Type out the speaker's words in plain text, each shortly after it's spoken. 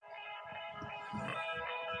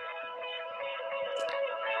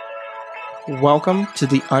Welcome to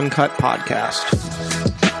the Uncut Podcast.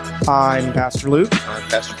 I'm Pastor Luke. I'm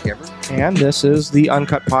Pastor Cameron. And this is the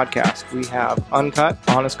Uncut Podcast. We have uncut,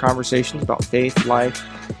 honest conversations about faith, life,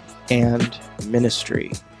 and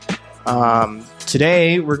ministry.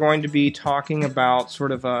 Today, we're going to be talking about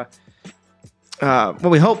sort of what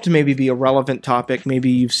we hope to maybe be a relevant topic. Maybe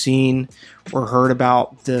you've seen or heard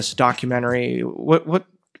about this documentary.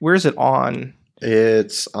 Where is it on?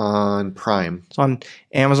 It's on Prime. It's on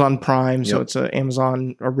Amazon Prime, so Yep. it's an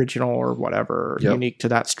Amazon original or whatever, Yep. unique to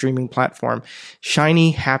that streaming platform. Shiny,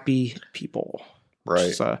 Happy People. Right.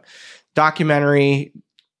 It's a documentary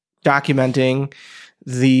documenting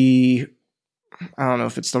the, I don't know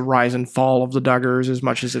if it's the rise and fall of the Duggars as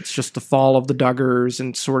much as it's just the fall of the Duggars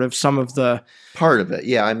and sort of some of the Part of it.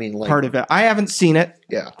 Yeah, I mean, like... part of it. I haven't seen it.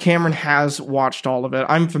 Yeah. Cameron has watched all of it.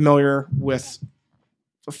 I'm familiar with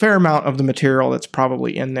a fair amount of the material that's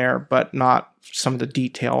probably in there, but not some of the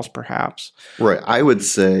details, perhaps. Right. I would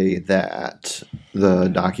say that the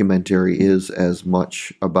documentary is as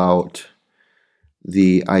much about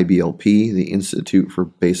the IBLP, the Institute for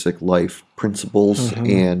Basic Life Principles,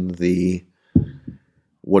 and the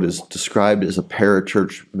what is described as a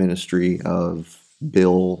parachurch ministry of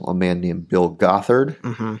a man named Bill Gothard,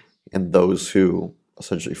 and those who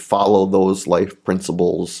essentially follow those life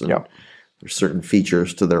principles. And there's certain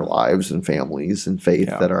features to their lives and families and faith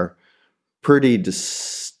that are pretty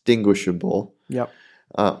distinguishable.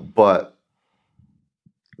 But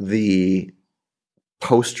the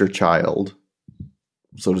poster child,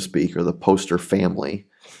 so to speak, or the poster family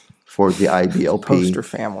for the IBLP Poster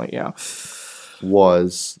family,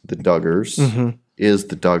 was the Duggars, is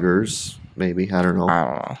the Duggars, maybe, I don't know. I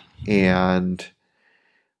don't know. And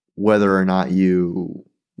whether or not you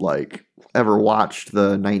ever watched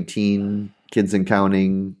the 19 Kids and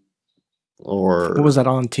Counting or What was that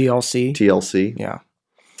on TLC? TLC, Yeah.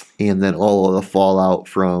 and then all of the fallout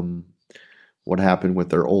from what happened with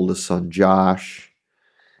their oldest son Josh,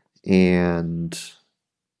 and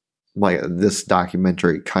this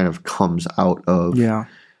documentary kind of comes out of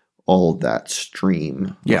all of that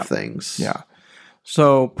stream of things. Yeah.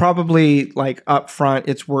 So probably up front,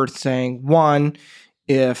 it's worth saying, one,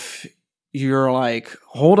 if you're like,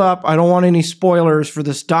 hold up, I don't want any spoilers for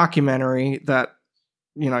this documentary, that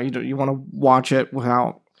you want to watch it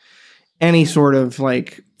without any sort of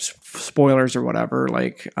spoilers or whatever,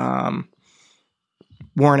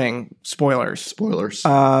 warning, spoilers.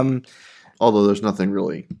 Although there's nothing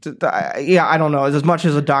really. I don't know. As much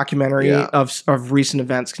as a documentary of recent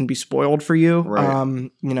events can be spoiled for you. Right.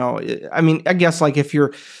 I mean, I guess if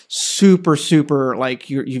you're super,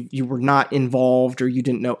 you were not involved or you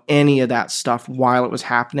didn't know any of that stuff while it was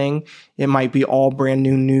happening, it might be all brand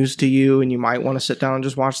new news to you and you might want to sit down and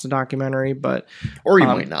just watch the documentary, or you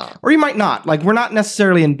might not. Or you might not. We're not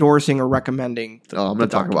necessarily endorsing or recommending. I'm going to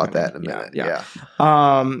talk about that in a minute. Yeah.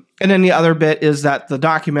 And then the other bit is that the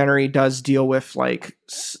documentary does deal with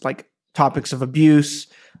topics of abuse,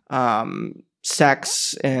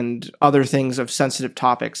 sex, and other things of sensitive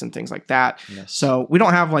topics and things like that. Yes. So we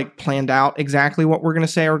don't have planned out exactly what we're going to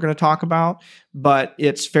say or going to talk about, but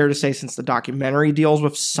it's fair to say since the documentary deals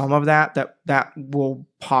with some of that will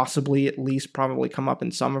possibly at least probably come up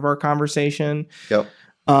in some of our conversation. Yep.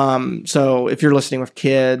 So if you're listening with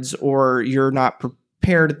kids or you're not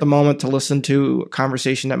prepared at the moment to listen to a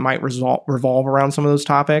conversation that might revolve around some of those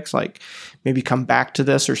topics, maybe come back to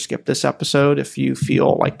this or skip this episode if you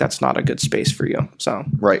feel like that's not a good space for you. So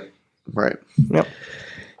Right. Yep.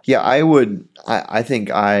 Yeah, I think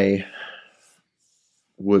I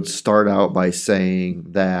would start out by saying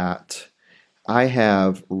that I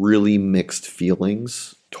have really mixed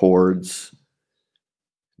feelings towards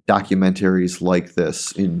documentaries like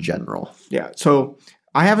this in general. Yeah. So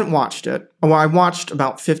I haven't watched it. Well, I watched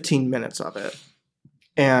about 15 minutes of it,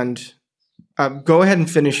 and go ahead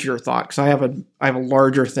and finish your thought because I have a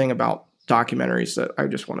larger thing about documentaries that I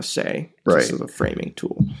just want to say just as a framing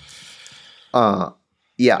tool.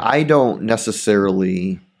 I don't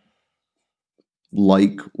necessarily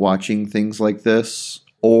like watching things like this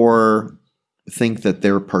or think that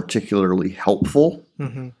they're particularly helpful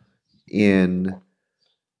in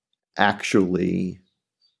actually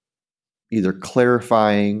either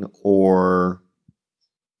clarifying or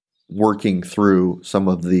working through some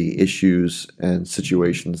of the issues and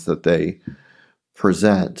situations that they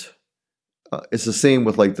present. It's the same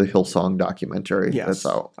with the Hillsong documentary that's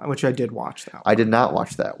out. Which I did watch that one. I did not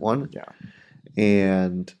watch that one. Yeah.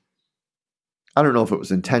 And I don't know if it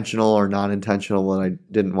was intentional or non-intentional that I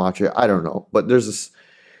didn't watch it. I don't know. But there's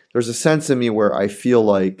a sense in me where I feel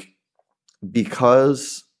like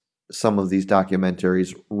because some of these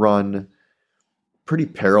documentaries run pretty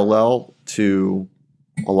parallel to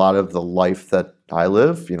a lot of the life that I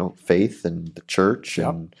live, faith and the church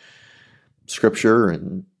and scripture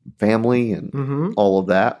and family and all of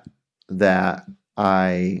that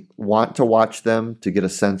I want to watch them to get a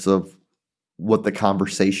sense of what the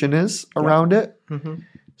conversation is around it.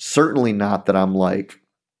 Certainly not that I'm like,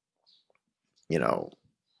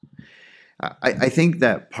 I think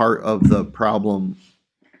that part of the problem,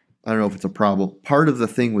 I don't know if it's a problem, part of the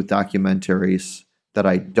thing with documentaries that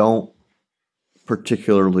I don't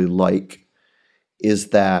particularly like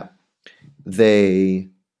is that they,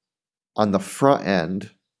 on the front end,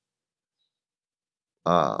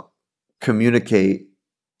 communicate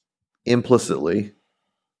implicitly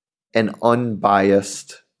an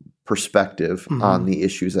unbiased perspective on the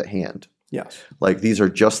issues at hand. Yes. Like, these are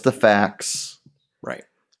just the facts. Right.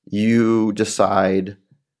 You decide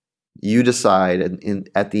and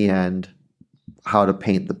at the end how to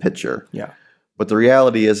paint the picture. Yeah. But the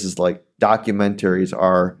reality is like documentaries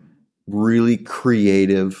are really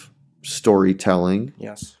creative storytelling.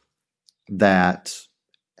 Yes. That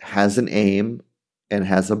has an aim and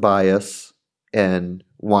has a bias and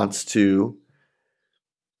wants to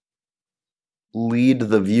lead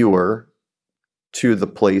the viewer to the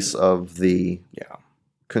place of the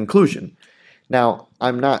conclusion. Now,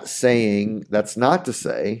 I'm not saying, that's not to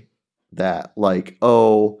say that like,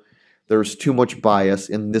 oh, there's too much bias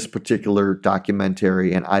in this particular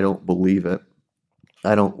documentary and I don't believe it.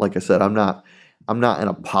 Like I said, I'm not an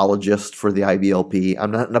apologist for the IBLP.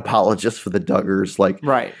 I'm not an apologist for the Duggars. Like,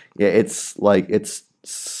 right. Yeah, it's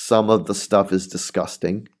some of the stuff is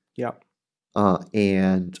disgusting. Yeah.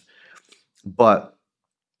 But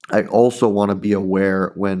I also want to be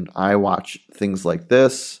aware when I watch things like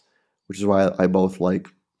this, which is why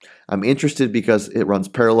I'm interested because it runs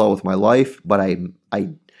parallel with my life, but I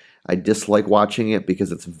dislike watching it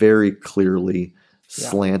because it's very clearly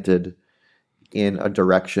slanted in a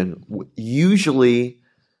direction, usually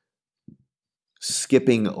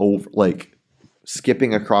skipping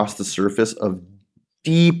across the surface of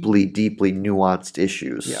deeply, deeply nuanced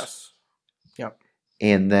issues. Yes. Yep.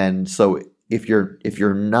 And then, so if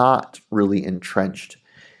you're not really entrenched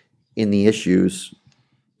in the issues,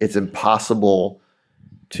 it's impossible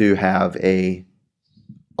to have a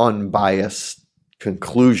unbiased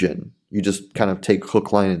conclusion. You just kind of take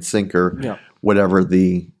hook, line, and sinker, whatever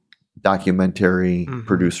the documentary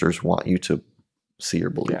producers want you to see or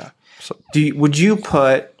believe. Yeah. So, would you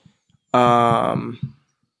put the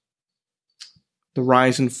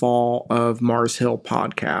Rise and Fall of Mars Hill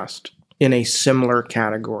podcast in a similar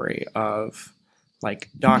category of like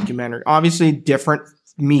documentary? Obviously, different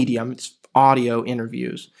medium. It's audio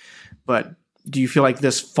interviews, but do you feel like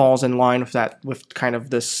this falls in line with that, with kind of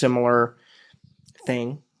this similar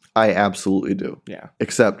thing? I absolutely do. Yeah.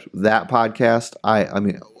 Except that podcast, I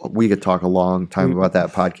mean, we could talk a long time about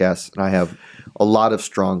that podcast, and I have a lot of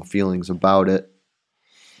strong feelings about it,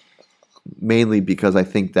 mainly because I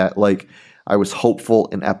think that, like, I was hopeful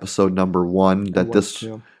in episode number 1 that this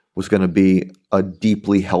was going to be a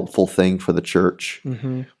deeply helpful thing for the church.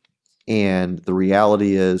 And the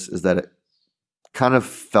reality is that it kind of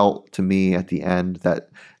felt to me at the end that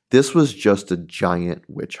this was just a giant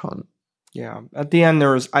witch hunt. Yeah. At the end,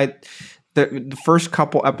 there was the first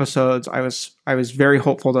couple episodes, I was very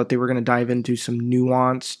hopeful that they were going to dive into some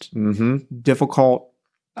nuanced, difficult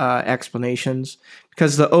explanations,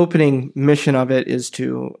 because the opening mission of it is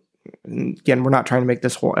to, again, we're not trying to make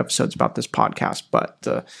this whole episode's about this podcast, but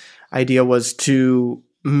the idea was to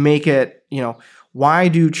make it, why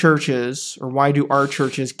do our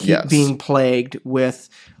churches keep being plagued with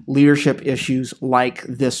leadership issues like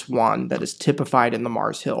this one that is typified in the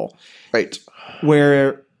Mars Hill? Right.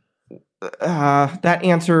 Where that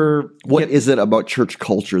answer... What is it about church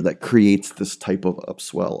culture that creates this type of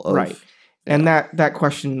upswell of... Right. And that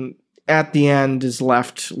question at the end is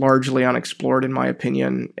left largely unexplored, in my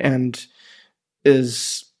opinion, and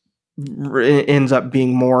ends up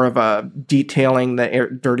being more of a detailing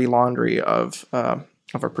the dirty laundry of a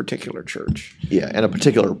particular church. Yeah, and a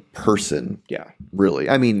particular person. Yeah. Really.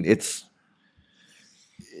 I mean, it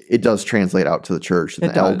does translate out to the church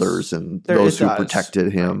and the elders and those who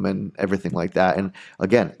protected him and everything like that. And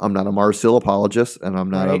again, I'm not a Mars Hill apologist, and I'm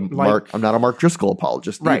not a Mark Driscoll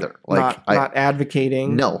apologist either. Like, not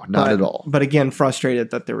advocating. No, not at all. But again, frustrated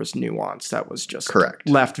that there was nuance that was just correct.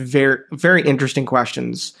 Left very, very interesting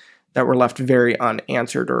questions that were left very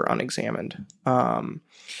unanswered or unexamined.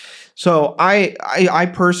 So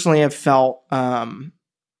I personally have felt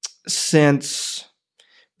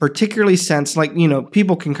particularly since, like,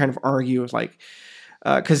 people can kind of argue with, like,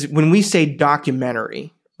 because when we say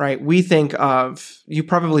documentary, right? You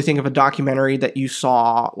probably think of a documentary that you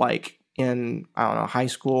saw like in, I don't know, high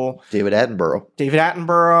school. David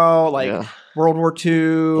Attenborough, like World War II.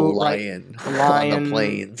 The Lion, right? The Lion. On the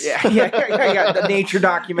Plains. Yeah. The nature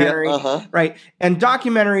documentary, right? And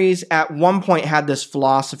documentaries at one point had this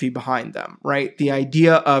philosophy behind them, right? The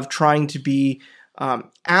idea of trying to be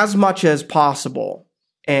as much as possible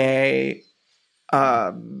a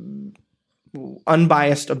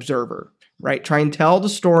unbiased observer, right? Try and tell the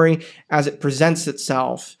story as it presents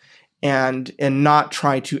itself and not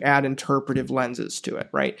try to add interpretive lenses to it,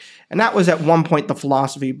 right? And that was at one point the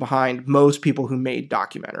philosophy behind most people who made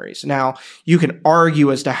documentaries. Now, you can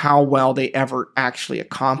argue as to how well they ever actually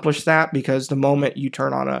accomplished that, because the moment you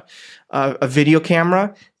turn on a video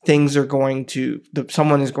camera,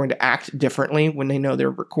 someone is going to act differently when they know they're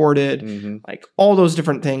recorded, like all those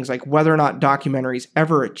different things, like whether or not documentaries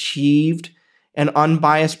ever achieved an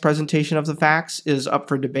unbiased presentation of the facts is up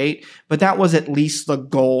for debate, but that was at least the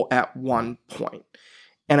goal at one point.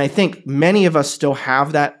 And I think many of us still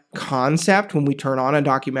have that concept when we turn on a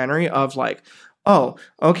documentary of like, oh,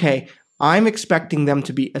 okay, I'm expecting them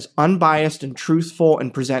to be as unbiased and truthful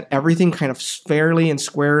and present everything kind of fairly and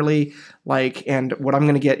squarely, like, and what I'm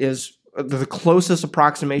going to get is the closest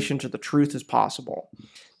approximation to the truth as possible.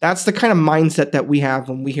 That's the kind of mindset that we have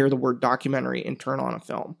when we hear the word documentary and turn on a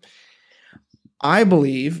film. I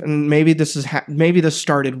believe, and maybe this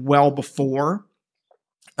started well before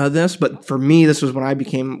this, but for me, this was when I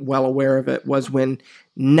became well aware of it, was when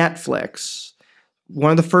Netflix, one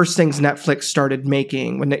of the first things Netflix started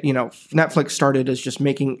making, when Netflix started as just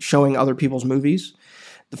showing other people's movies.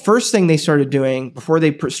 The first thing they started doing before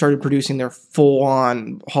they started producing their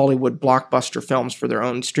full-on Hollywood blockbuster films for their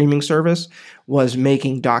own streaming service was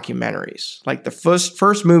making documentaries. Like the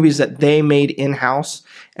first movies that they made in-house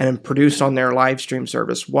and produced on their live stream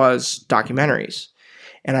service was documentaries.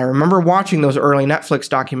 And I remember watching those early Netflix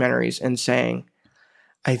documentaries and saying,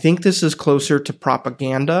 I think this is closer to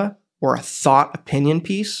propaganda or a thought opinion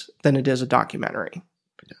piece than it is a documentary.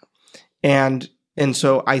 Yeah. And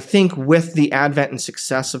so I think with the advent and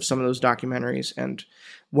success of some of those documentaries and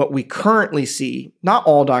what we currently see, not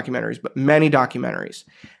all documentaries, but many documentaries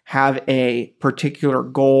have a particular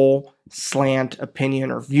goal, slant,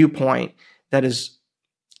 opinion, or viewpoint that is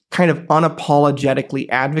kind of unapologetically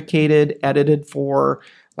advocated, edited for,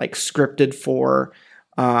 like scripted for.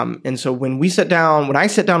 And so when I sit down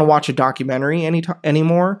to watch a documentary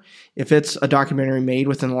anymore, if it's a documentary made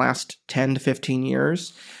within the last 10 to 15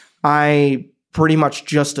 years, I pretty much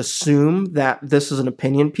just assume that this is an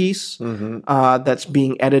opinion piece that's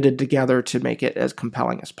being edited together to make it as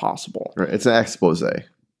compelling as possible. Right. It's an expose.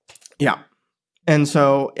 Yeah. And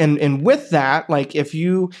so, and with that, like if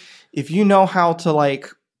you know how to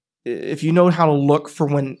look for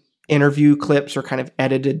when interview clips are kind of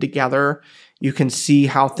edited together, you can see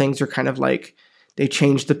how things are kind of like, they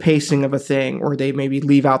change the pacing of a thing, or they maybe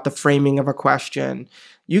leave out the framing of a question.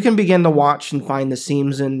 You can begin to watch and find the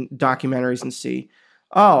seams in documentaries and see,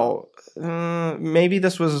 maybe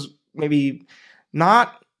this was maybe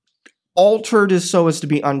not altered as to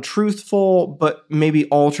be untruthful, but maybe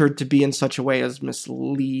altered to be in such a way as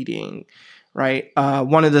misleading, right?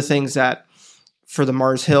 One of the things that for the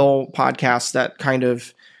Mars Hill podcast that kind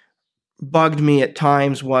of bugged me at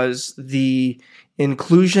times was the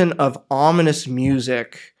inclusion of ominous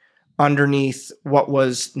music underneath what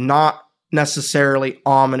was not necessarily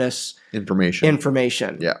ominous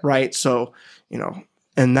information. Yeah. Right. So,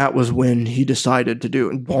 and that was when he decided to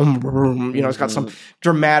do it. Boom, boom, it's got some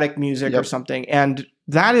dramatic music or something. And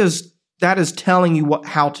that is telling you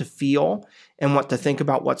how to feel and what to think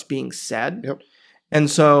about what's being said. Yep. And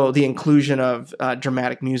so the inclusion of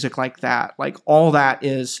dramatic music like that, like all that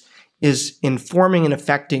is informing and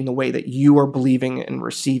affecting the way that you are believing and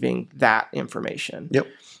receiving that information. Yep.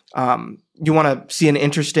 You want to see an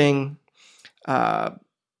interesting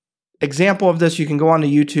example of this, you can go onto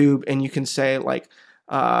YouTube and you can say like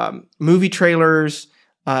movie trailers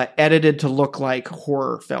edited to look like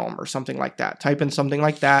horror film or something like that. Type in something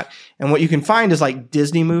like that. And what you can find is like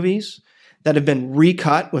Disney movies that have been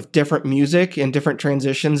recut with different music and different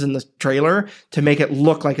transitions in the trailer to make it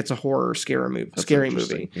look like it's a horror scary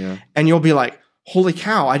movie. Yeah. And you'll be like, holy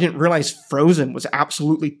cow, I didn't realize Frozen was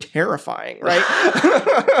absolutely terrifying, right?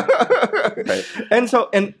 Right.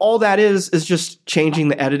 And all that is just changing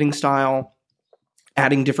the editing style,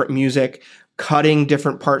 adding different music, cutting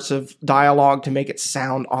different parts of dialogue to make it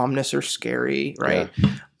sound ominous or scary, right?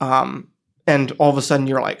 Yeah. And all of a sudden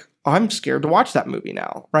you're like, I'm scared to watch that movie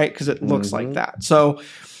now, right? Because it looks like that. So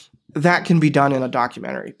that can be done in a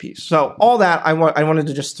documentary piece. So all that, I wanted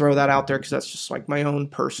to just throw that out there because that's just like my own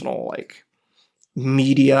personal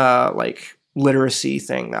media literacy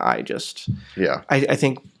thing that I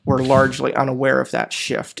think we're largely unaware of that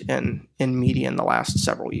shift in media in the last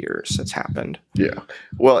several years that's happened. Yeah.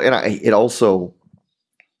 Well, and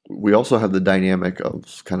we also have the dynamic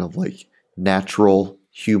of kind of natural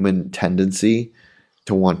human tendency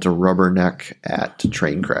to want to rubberneck at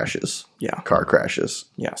train crashes, car crashes.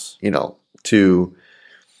 Yes.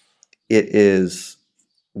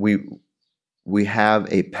 We have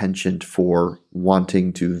a penchant for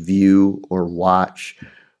wanting to view or watch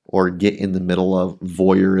or get in the middle of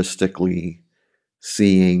voyeuristically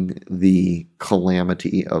seeing the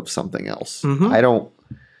calamity of something else. Mm-hmm.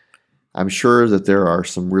 I'm sure that there are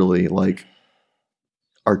some really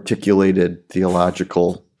articulated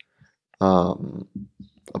theological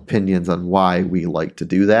opinions on why we like to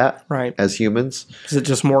do that, right, as humans. Is it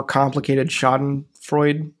just more complicated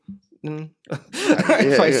Schadenfreude?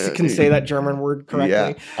 If I can say that German word correctly.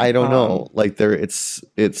 Yeah, I don't know.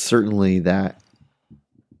 It's certainly that,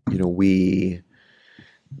 there's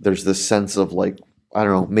this sense of I don't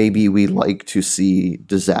know, maybe we like to see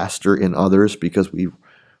disaster in others because we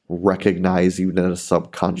recognize, even at a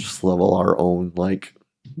subconscious level, our own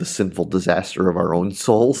the sinful disaster of our own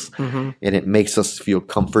souls. Mm-hmm. And it makes us feel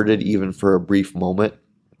comforted even for a brief moment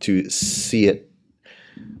to see it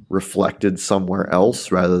reflected somewhere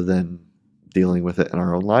else rather than dealing with it in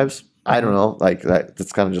our own lives. I don't know,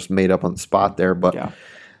 that's kind of just made up on the spot there, but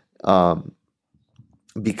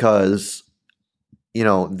because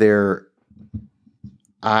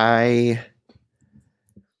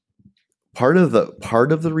part of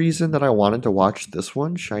the reason that I wanted to watch this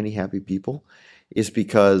one, Shiny Happy People, is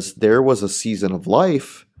because there was a season of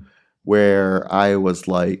life where I was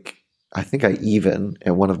I think I even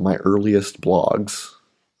at one of my earliest blogs.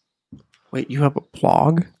 Wait, you have a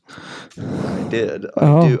blog? I did.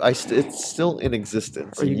 I do. It's still in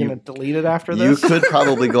existence. Are you going to delete it after this? You could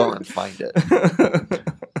probably go on and find it.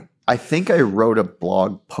 I think I wrote a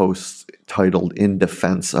blog post titled "In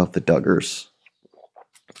Defense of the Duggars."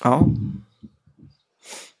 Oh.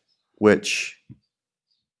 Which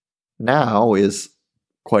now is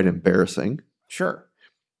quite embarrassing. Sure.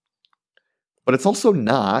 But it's also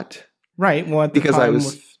not. Right. Well, because I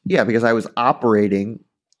was operating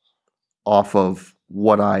off of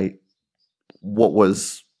what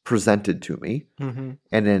was presented to me. Mm-hmm.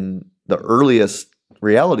 And in the earliest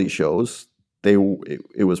reality shows,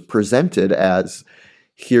 it was presented as,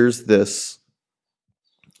 here's this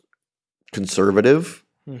conservative,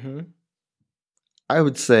 I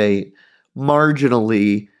would say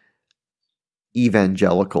marginally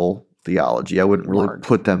evangelical theology. I wouldn't really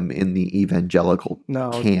put them in the evangelical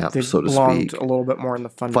camp, so to speak. A little bit more in the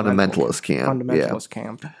fundamentalist camp. Fundamentalist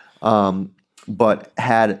camp. But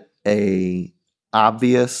had a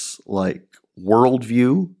obvious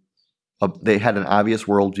worldview. They had an obvious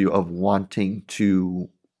worldview of wanting to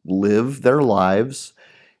live their lives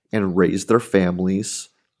and raise their families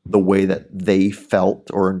the way that they felt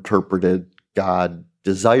or interpreted God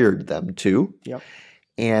desired them to. Yep.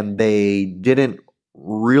 And they didn't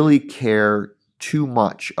really care too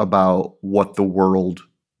much about what the world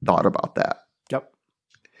thought about that. Yep.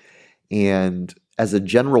 And as a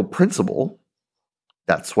general principle,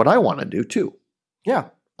 that's what I want to do too. Yeah.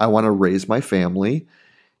 I want to raise my family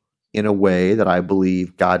in a way that I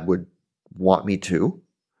believe God would want me to,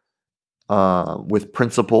 with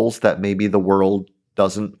principles that maybe the world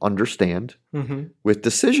doesn't understand, with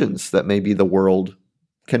decisions that maybe the world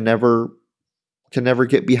can never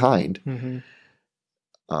get behind,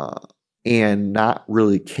 and not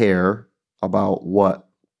really care about what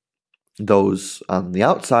those on the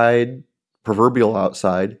outside, proverbial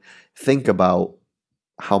outside, think about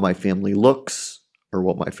how my family looks or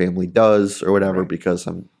what my family does or whatever, because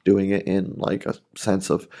I'm doing it in a sense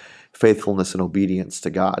of faithfulness and obedience to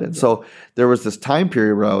God. And so there was this time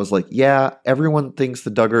period where I was like, yeah, everyone thinks the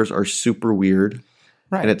Duggars are super weird,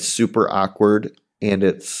 and it's super awkward, and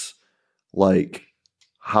it's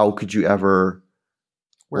how could you ever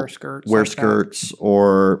wear skirts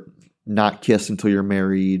or not kiss until you're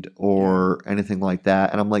married or anything like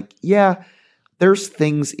that? And I'm like, yeah, there's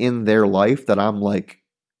things in their life that I'm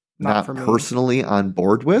not personally on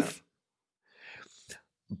board with,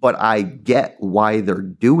 but I get why they're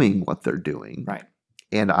doing what they're doing. Right.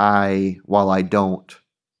 And while I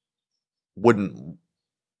wouldn't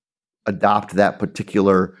adopt that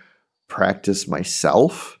particular practice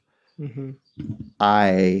myself,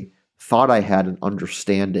 I thought I had an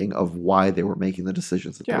understanding of why they were making the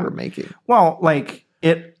decisions that they were making. Well,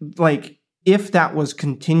 if that was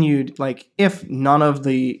continued, if none of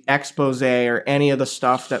the expose or any of the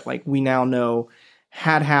stuff that we now know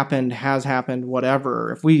had happened, has happened,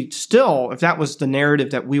 whatever, if that was the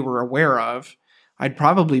narrative that we were aware of, I'd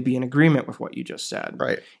probably be in agreement with what you just said.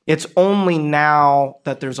 Right. It's only now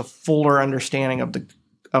that there's a fuller understanding of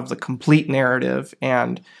the complete narrative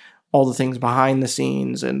and all the things behind the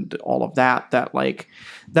scenes and all of that like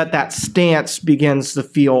that stance begins to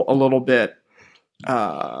feel a little bit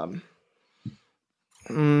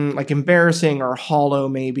like embarrassing or hollow,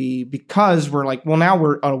 maybe, because we're like, well, now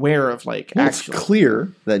we're aware of like, well, actually, it's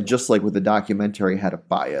clear that just like with the documentary had a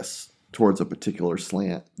bias towards a particular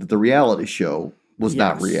slant, that the reality show was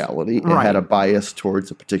not reality. It had a bias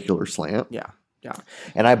towards a particular slant. Yeah. Yeah.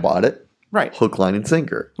 And I bought it. Right. Hook, line, and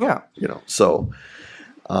sinker. Yeah. You know, so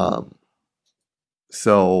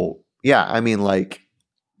yeah, I mean, like,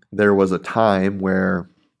 there was a time where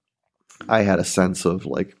I had a sense of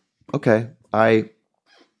like, okay, I'm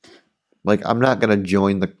not going to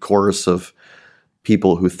join the chorus of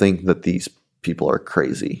people who think that these people are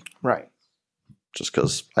crazy. Right. Just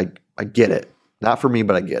because I get it. Not for me,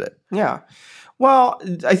 but I get it. Yeah. Well,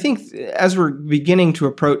 I think as we're beginning to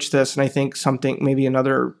approach this, and I think maybe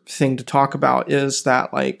another thing to talk about is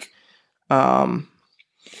that like the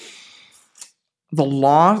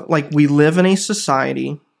law, like we live in a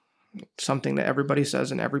society, something that everybody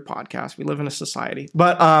says in every podcast, we live in a society,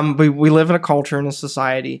 but we live in a culture and a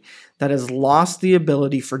society that has lost the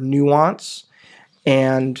ability for nuance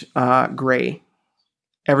and gray.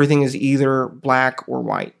 Everything is either black or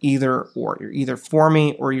white, either or. You're either for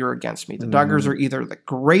me or you're against me. The Duggars are either the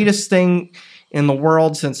greatest thing in the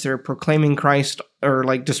world since they're proclaiming Christ or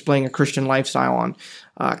like displaying a Christian lifestyle on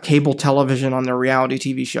cable television on their reality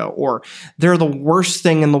TV show, or they're the worst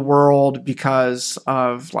thing in the world because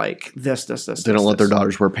of like this. They don't let their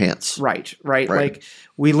daughters wear pants. Right. Like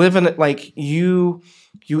we live in it. Like you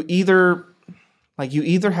either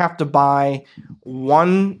have to buy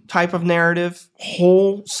one type of narrative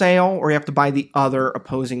wholesale, or you have to buy the other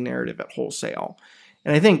opposing narrative at wholesale.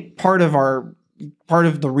 And I think part of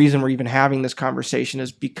the reason we're even having this conversation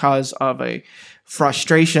is because of a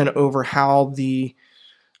frustration over how the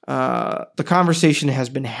conversation has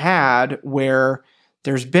been had, where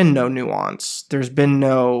there's been no nuance. There's been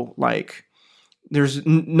no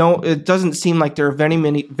it doesn't seem like there are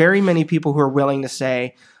very many people who are willing to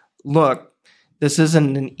say, look, this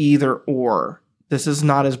isn't an either or. This is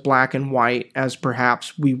not as black and white as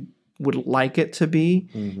perhaps we would like it to be.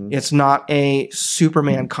 Mm-hmm. It's not a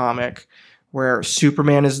Superman comic where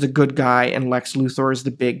Superman is the good guy and Lex Luthor is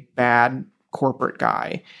the big bad corporate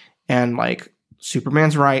guy. And like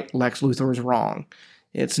Superman's right, Lex Luthor is wrong.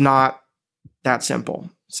 It's not that simple.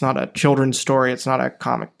 It's not a children's story. It's not a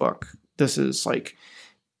comic book. This is like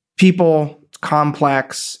people, it's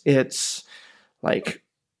complex. It's like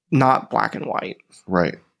not black and white.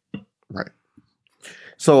 Right.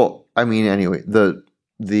 So, I mean, anyway,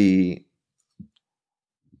 the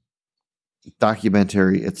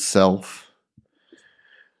documentary itself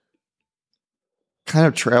kind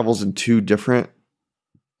of tells two different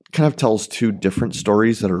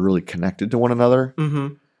stories that are really connected to one another.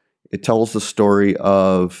 Mm-hmm. It tells the story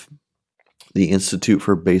of the Institute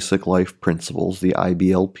for Basic Life Principles, the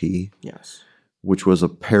IBLP. Yes. Which was a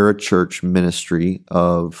parachurch ministry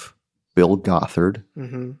of Bill Gothard.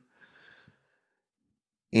 Mm-hmm.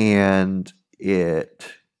 And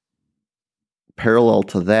parallel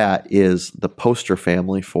to that is the poster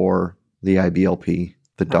family for the IBLP,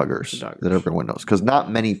 the Duggars, that everyone knows. Because not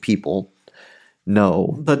many people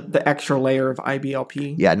know. The extra layer of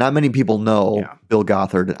IBLP. Yeah, not many people know Bill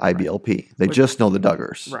Gothard and IBLP. They just know the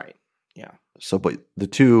Duggars. Right, yeah. So, but the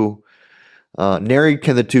two, nary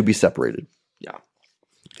can the two be separated. Yeah.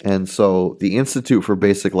 And so the Institute for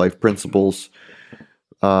Basic Life Principles,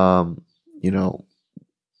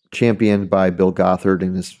 championed by Bill Gothard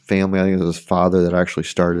and his family. I think it was his father that actually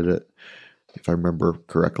started it, if I remember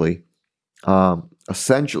correctly.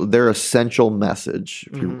 Their essential message,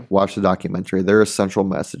 if you watch the documentary, their essential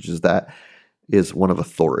message is one of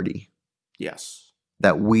authority. Yes.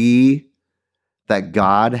 That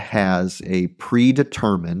God has a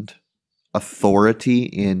predetermined authority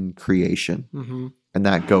in creation. Mm-hmm. And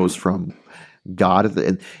that goes from God,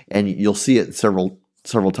 and you'll see it several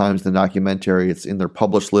times in the documentary. It's in their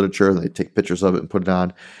published literature. They take pictures of it and put it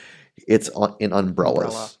on. It's in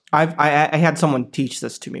umbrellas. I had someone teach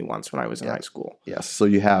this to me once when I was in high school. Yes. So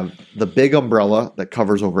you have the big umbrella that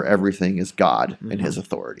covers over everything is God and his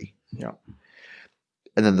authority. Yeah.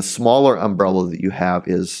 And then the smaller umbrella that you have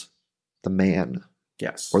is the man.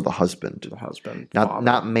 Yes. Or the husband. The husband.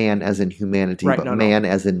 Not man as in humanity, but man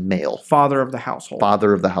as in male. Father of the household.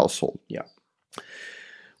 Father of the household. Yeah.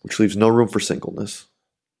 Which leaves no room for singleness.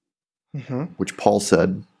 Mm-hmm. Which Paul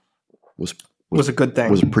said was was a good thing.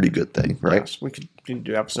 Was a pretty good thing, right? Yes, we could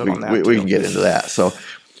do an episode on that. We can get into that. So,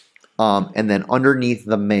 and then underneath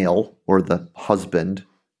the male or the husband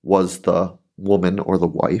was the woman or the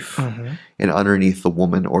wife, and underneath the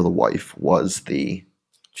woman or the wife was the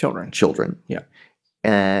children. Yeah,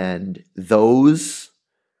 and those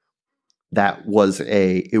it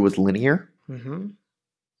was linear.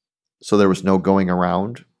 So there was no going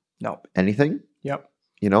around. Nope. Anything. Yep.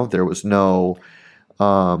 There was no,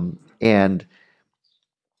 and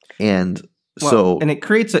it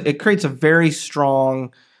creates a very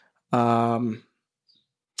strong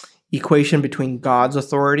equation between God's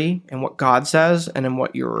authority and what God says, and then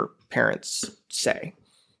what your parents say,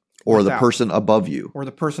 or the person above you,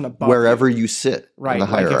 wherever you sit in the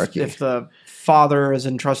hierarchy. Like if the father has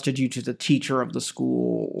entrusted you to the teacher of the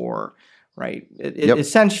school, or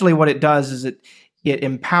essentially what it does is it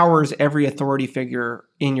empowers every authority figure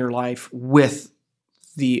in your life with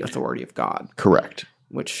the authority of God. Correct.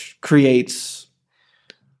 Which creates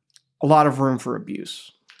a lot of room for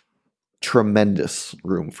abuse. Tremendous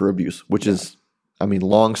room for abuse, which is,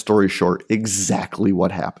 long story short, exactly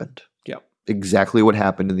what happened. Yep. Exactly what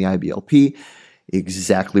happened in the IBLP,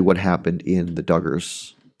 exactly what happened in the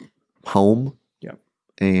Duggars' home. Yep.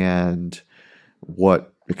 And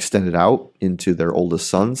what extended out into their oldest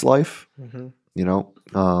son's life.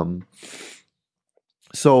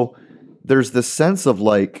 So there's this sense of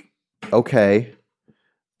like, okay,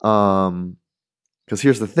 because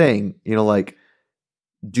here's the thing,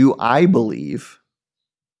 do I believe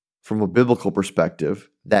from a biblical perspective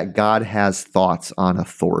that God has thoughts on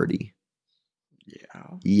authority? Yeah.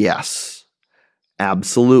 Yes,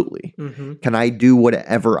 absolutely. Can I do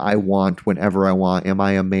whatever I want whenever I want? Am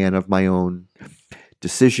I a man of my own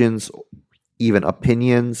decisions, even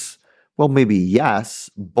opinions? Well, maybe yes,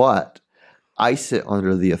 but I sit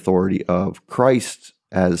under the authority of Christ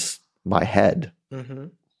as my head.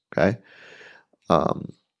 Okay.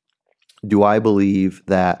 Do I believe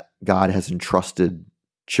that God has entrusted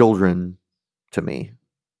children to me?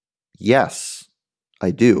 Yes,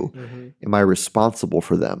 I do. Am I responsible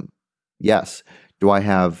for them? Yes. Do I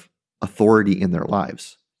have authority in their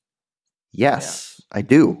lives? Yes, I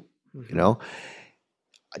do.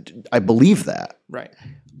 I believe that. Right.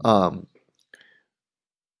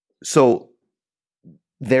 So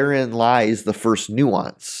therein lies the first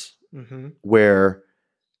nuance, where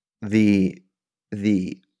the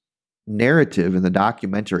narrative in the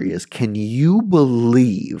documentary is, can you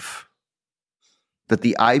believe that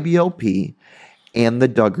the IBLP and the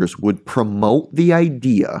Duggars would promote the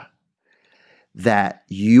idea that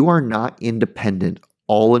you are not independent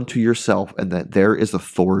all unto yourself and that there is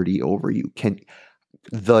authority over you?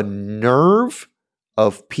 The nerve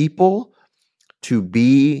of people to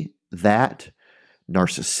be that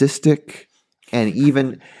narcissistic, and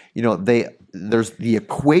even, there's the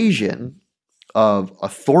equation of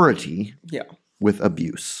authority with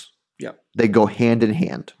abuse. Yeah. They go hand in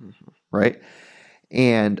hand, right?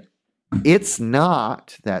 And it's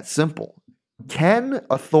not that simple. Can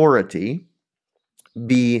authority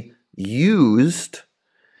be used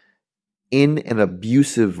in an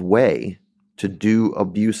abusive way to do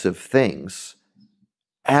abusive things?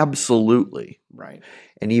 Absolutely. Right.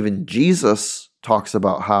 And even Jesus talks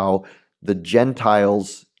about how the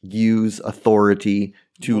Gentiles use authority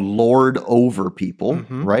to lord over people,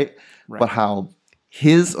 right? But how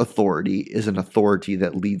his authority is an authority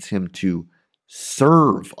that leads him to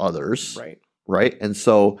serve others, right? And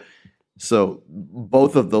so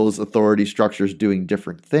both of those authority structures doing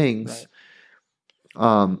different things.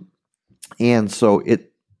 And so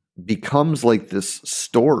it becomes like this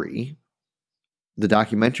story. The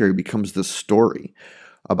documentary becomes this story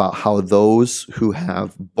about how those who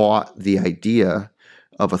have bought the idea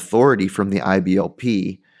of authority from the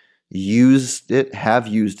IBLP have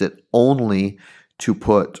used it only to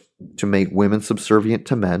make women subservient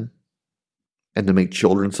to men and to make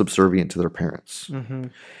children subservient to their parents.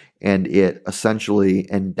 And it essentially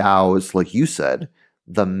endows, like you said,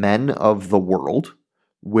 the men of the world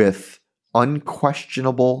with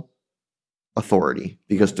unquestionable authority,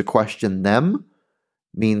 because to question them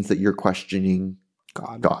means that you're questioning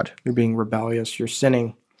God. You're being rebellious. You're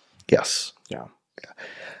sinning. Yes. Yeah.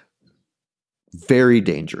 Very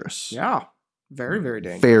dangerous. Yeah. Very, very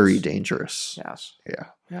dangerous. Very dangerous. Yes.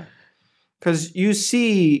 Yeah. Because you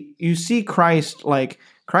see Christ, like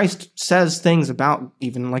Christ says things about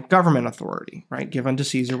even like government authority, right? Give unto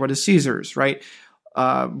Caesar what is Caesar's, right?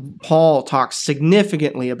 Paul talks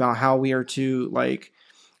significantly about how we are to like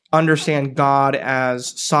understand God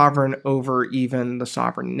as sovereign over even the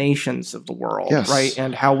sovereign nations of the world, right?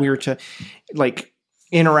 And how we're to like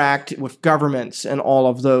interact with governments and all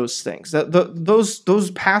of those things.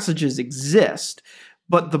 Those passages exist,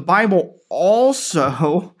 but the Bible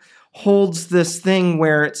also holds this thing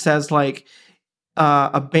where it says like,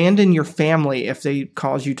 abandon your family if they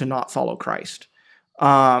cause you to not follow Christ.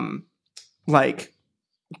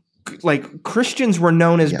 Like Christians were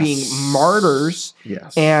known as being martyrs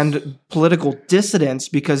and political dissidents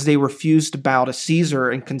because they refused to bow to Caesar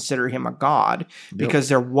and consider him a god, because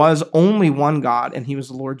there was only one God, and he was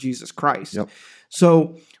the Lord Jesus Christ.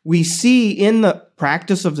 So we see in the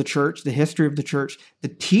practice of the church, the history of the church, the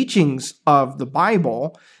teachings of the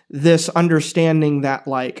Bible, this understanding that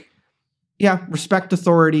like, respect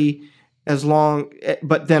authority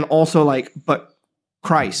but then also like, but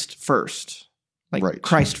Christ first. Like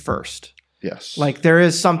Christ first. Yes. Like there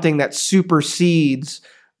is something that supersedes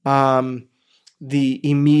the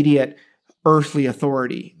immediate earthly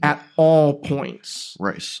authority at all points.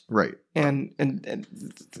 Right. And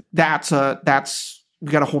that's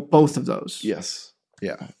we got to hold both of those. Yes.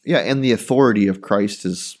 Yeah. And the authority of Christ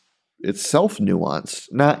is itself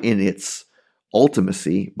nuanced, not in its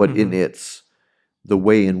ultimacy, but in the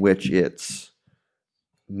way in which it's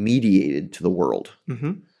mediated to the world.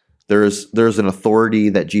 There's an authority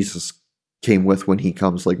that Jesus came with when he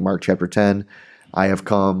comes, like Mark chapter 10. I have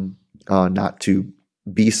come not to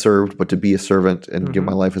be served, but to be a servant and give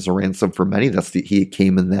my life as a ransom for many. He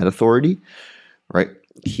came in that authority, right?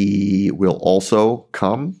 He will also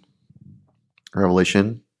come.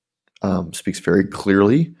 Revelation speaks very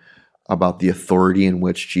clearly about the authority in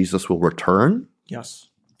which Jesus will return. Yes.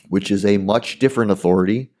 Which is a much different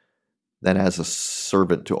authority than as a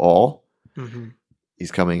servant to all.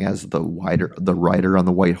 He's coming as the rider on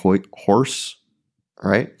the white horse,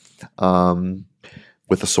 right?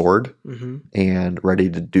 With a sword and ready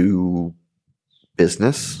to do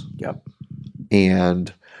business.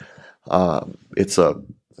 And it's a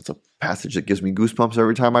passage that gives me goosebumps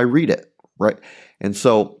every time I read it, right? And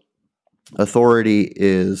so authority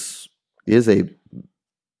is a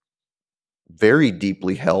very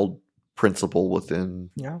deeply held principle within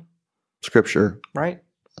Scripture. Right.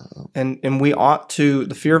 And we ought to,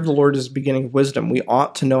 the fear of the Lord is the beginning of wisdom. We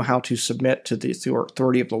ought to know how to submit to the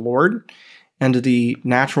authority of the Lord and to the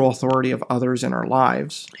natural authority of others in our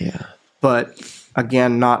lives. But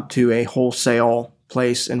again, not to a wholesale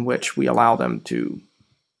place in which we allow them to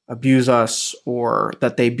abuse us, or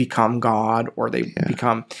that they become God, or they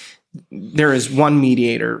become, there is one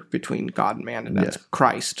mediator between God and man, and that's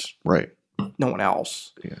Christ. Right. No one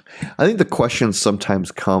else. I think the question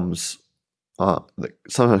sometimes comes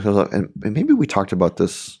and maybe we talked about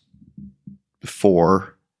this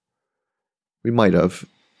before. We might have,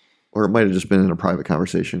 or it might have just been in a private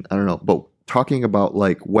conversation. I don't know. But talking about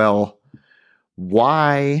like, well,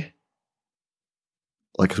 why?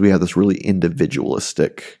 Like, because we have this really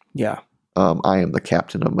individualistic. I am the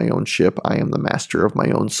captain of my own ship. I am the master of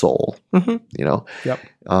my own soul. You know.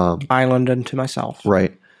 Island unto myself.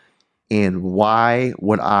 Right. And why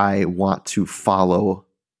would I want to follow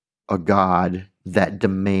a God that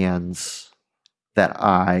demands that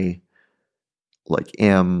I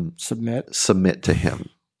submit to him,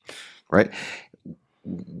 right?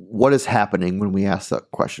 What is happening when we ask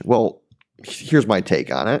that question? Well, here's my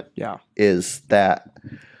take on it. Is that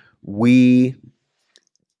we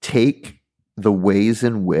take the ways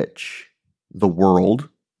in which the world,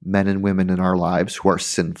 men and women in our lives who are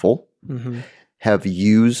sinful, have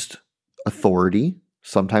used authority,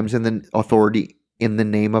 sometimes in the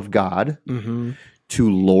name of God,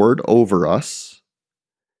 to lord over us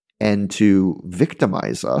and to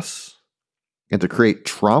victimize us and to create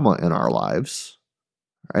trauma in our lives,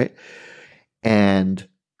 right? And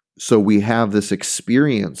so we have this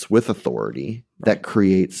experience with authority that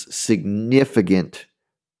creates significant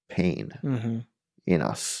pain in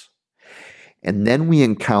us. And then we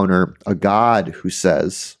encounter a God who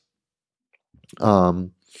says,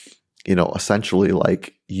 essentially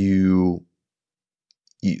like you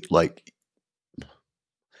like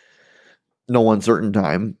no uncertain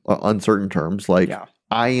terms, like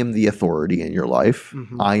I am the authority in your life.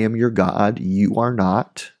 I am your God. You are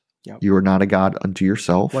not. You are not a God unto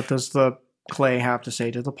yourself. What does the clay have to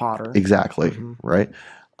say to the potter? Exactly. Right.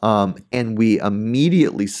 And we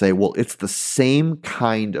immediately say, well, it's the same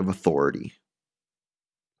kind of authority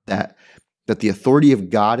that the authority of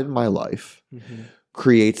God in my life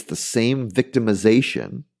creates the same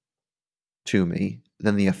victimization to me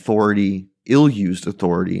than the ill-used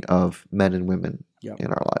authority of men and women in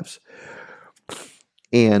our lives.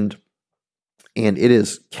 And it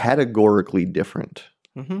is categorically different.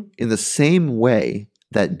 In the same way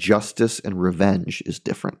that justice and revenge is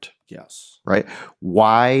different, Yes. right?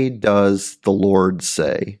 Why does the Lord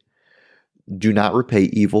say, do not repay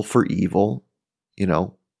evil for evil?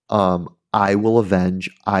 I will avenge.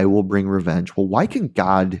 I will bring revenge. Well, why can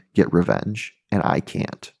God get revenge and I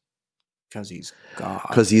can't? Because he's God.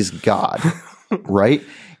 Because he's God, right?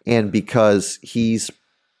 And because he's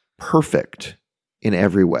perfect in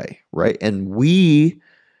every way, right? And we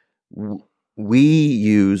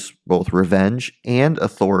use both revenge and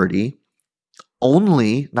authority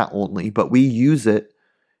not only, but we use it.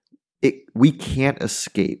 We can't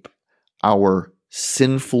escape our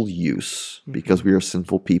sinful use because we are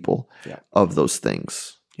sinful people of those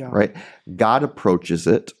things, right? God approaches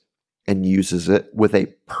it and uses it with a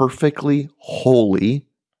perfectly holy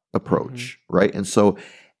approach, right? And so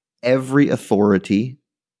every authority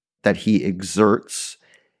that he exerts,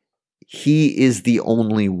 he is the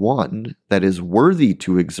only one that is worthy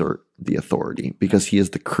to exert the authority because he is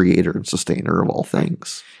the creator and sustainer of all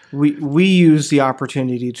things. We use the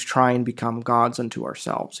opportunity to try and become gods unto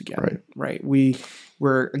ourselves again, right?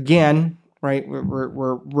 We're again, right?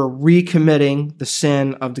 We're recommitting the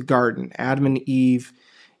sin of the garden. Adam and Eve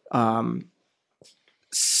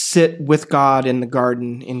sit with God in the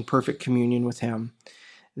garden in perfect communion with him.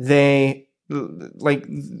 They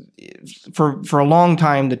for a long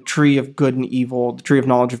time, the tree of good and evil, the tree of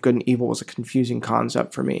knowledge of good and evil was a confusing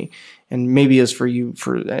concept for me, and maybe is for you,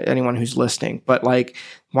 for anyone who's listening. But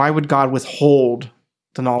why would God withhold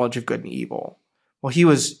the knowledge of good and evil? Well, he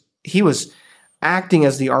was acting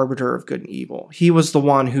as the arbiter of good and evil. He was the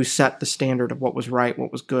one who set the standard of what was right,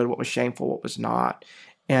 what was good, what was shameful, what was not.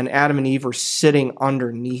 And Adam and Eve are sitting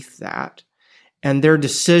underneath that. And their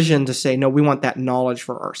decision to say, no, we want that knowledge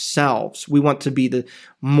for ourselves. We want to be the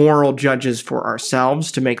moral judges for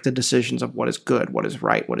ourselves to make the decisions of what is good, what is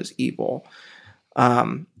right, what is evil,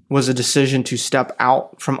 was a decision to step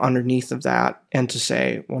out from underneath of that and to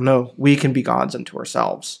say, well, no, we can be gods unto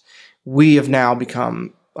ourselves. We have now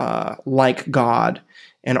become like God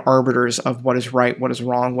and arbiters of what is right, what is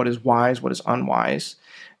wrong, what is wise, what is unwise.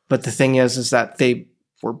 But the thing is that they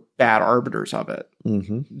were bad arbiters of it.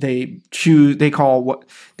 They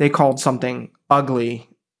called something ugly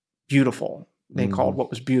beautiful. They called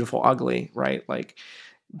what was beautiful ugly, right?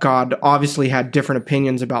 God obviously had different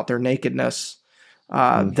opinions about their nakedness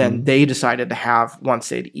than they decided to have once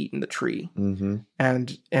they'd eaten the tree.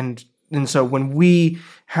 And so when we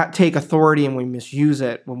take authority and we misuse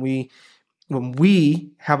it, when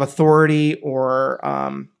we have authority or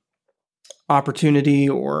opportunity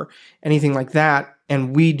or anything like that,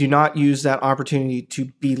 and we do not use that opportunity to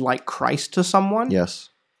be like Christ to someone,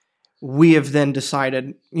 we have then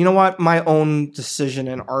decided, you know what, my own decision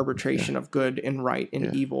and arbitration of good and right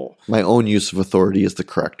and evil. My own use of authority is the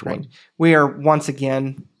correct one. We are once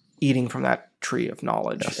again eating from that tree of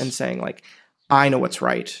knowledge and saying, I know what's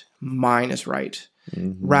right, mine is right,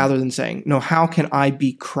 rather than saying, no, how can I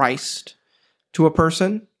be Christ to a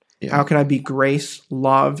person? How can I be grace,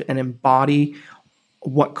 love, and embody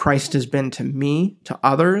what Christ has been to me, to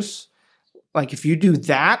others? If you do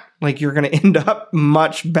that, you're going to end up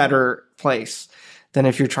much better place than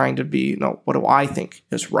if you're trying to be, what do I think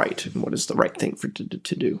is right and what is the right thing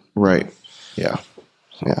to do? Right. Yeah.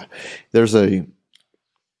 Yeah.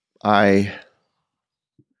 I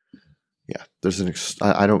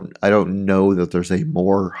don't know that there's a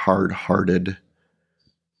more hard-hearted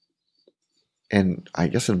and, I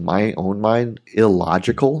guess in my own mind,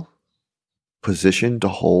 illogical position to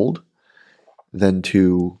hold than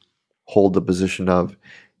to hold the position of,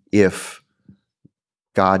 if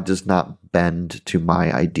God does not bend to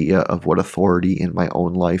my idea of what authority in my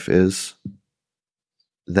own life is,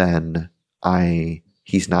 then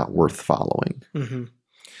he's not worth following.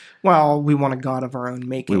 Well, we want a God of our own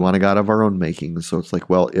making. So it's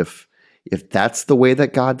well, if that's the way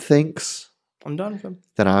that God thinks, I'm done with him.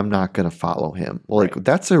 Then I'm not going to follow him. Well,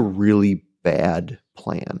 that's a really bad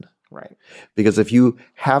plan. Right. Because if you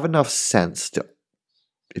have enough sense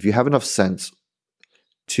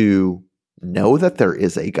to know that there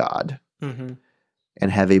is a God and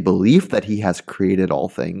have a belief that he has created all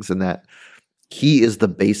things and that he is the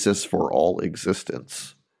basis for all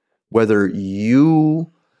existence, whether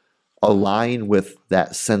you align with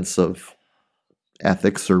that sense of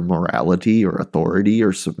ethics or morality or authority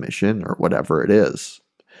or submission or whatever it is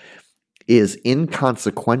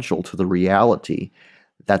inconsequential to the reality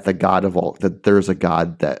that that there's a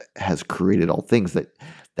God that has created all things, that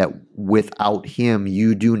without him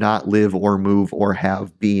you do not live or move or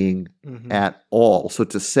have being at all. So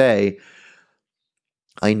to say,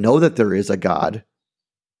 I know that there is a God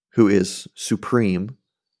who is supreme,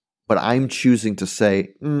 but I'm choosing to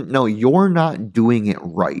say, no, you're not doing it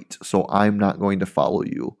right, so I'm not going to follow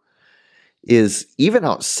you, is even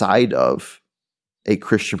outside of a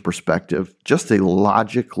Christian perspective, just a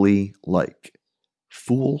logically like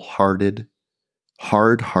foolhardy,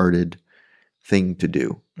 hard-hearted thing to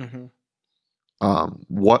do. Mm-hmm. I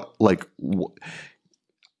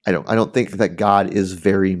don't think that God is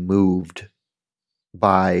very moved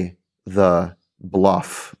by the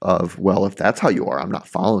bluff of, well, if that's how you are, I'm not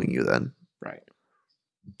following you then. Right.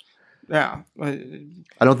 Yeah.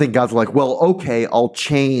 I don't think God's like, well, okay, I'll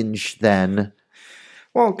change then.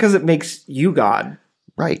 Well, because it makes you God.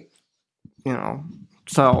 Right.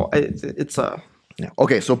 So it's a... Yeah.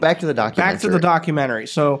 Okay, so back to the documentary. Back to the documentary.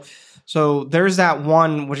 So there's that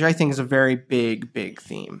one, which I think is a very big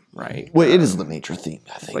theme, right? Well, it is the major theme,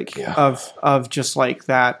 I think. Like of just like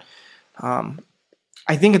that.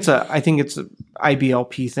 I think it's a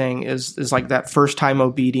IBLP thing is like that first time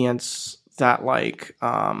obedience, that like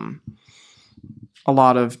a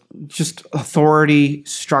lot of just authority,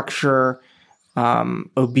 structure,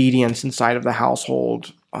 obedience inside of the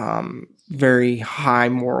household, very high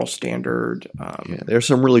moral standard. There's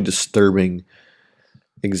some really disturbing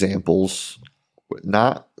examples,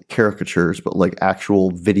 not caricatures, but like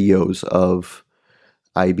actual videos of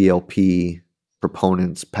IBLP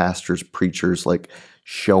proponents, pastors, preachers, like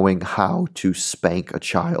showing how to spank a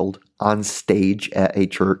child on stage at a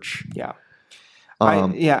church. Yeah.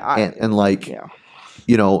 And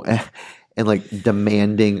like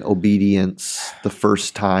demanding obedience the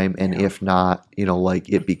first time, and if not, like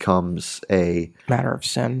it becomes a matter of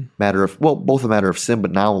sin. Both a matter of sin,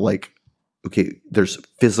 but now like, okay, there's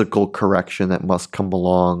physical correction that must come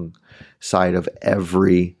alongside of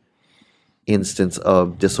every instance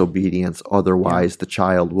of disobedience. Otherwise, the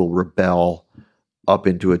child will rebel up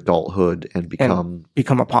into adulthood and become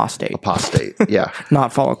apostate. Yeah.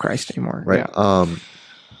 Not follow Christ anymore. Right. Yeah.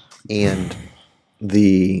 And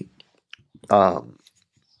the one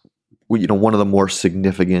of the more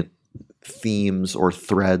significant themes or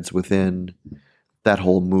threads within that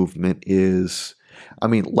whole movement is,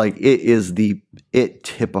 it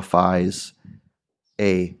typifies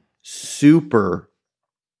a super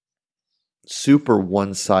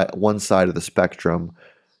one side of the spectrum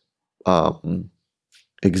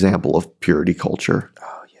example of purity culture.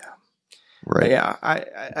 Oh yeah. Right. Yeah.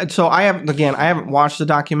 I haven't watched the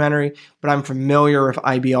documentary, but I'm familiar with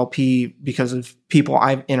IBLP because of people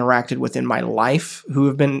I've interacted with in my life who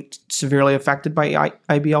have been severely affected by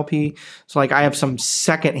IBLP. So like I have some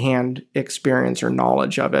secondhand experience or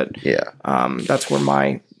knowledge of it. Yeah.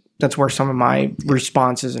 That's where some of my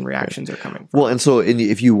responses and reactions are coming from. Well, and so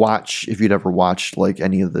if you'd ever watched like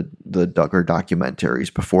any of the Duggar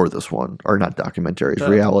documentaries before this one, or not documentaries,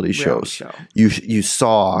 reality shows, you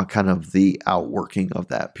saw kind of the outworking of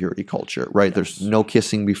that purity culture, right? Yes. There's no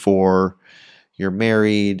kissing before you're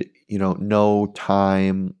married, no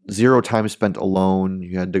time, 0 time spent alone.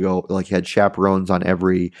 You had to go, like you had chaperones on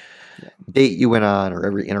every date you went on or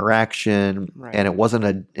every interaction. Right. And it wasn't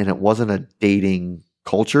a dating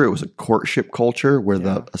culture. It was a courtship culture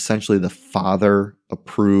where essentially the father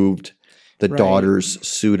approved the daughter's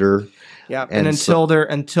suitor. Yeah, and until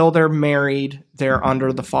they're married, they're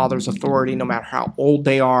under the father's authority, no matter how old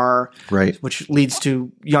they are. Right, which leads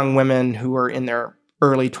to young women who are in their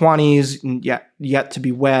early 20s and yet to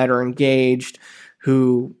be wed or engaged,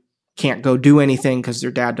 who can't go do anything because their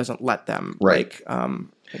dad doesn't let them. Right.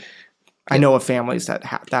 I know of families that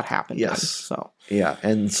happened. Yes. So yeah,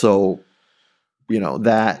 and so.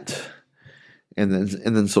 That, and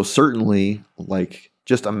then so certainly, like,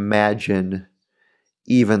 just imagine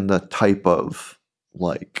even the type of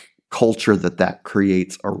like culture that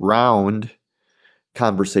creates around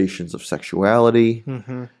conversations of sexuality,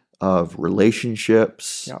 mm-hmm. of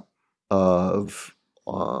relationships, of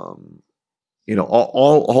all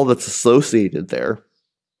that's associated there,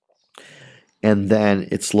 and then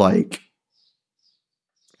it's like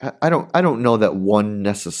I don't know that one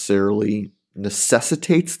necessarily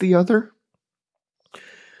necessitates the other,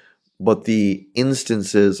 but the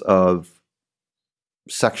instances of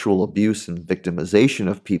sexual abuse and victimization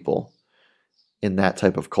of people in that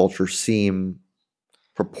type of culture seem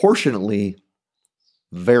proportionately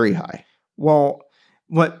very high. Well,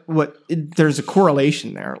 there's a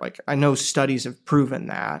correlation there. Like I know studies have proven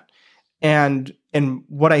that, and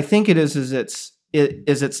what I think it is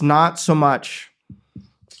it's not so much.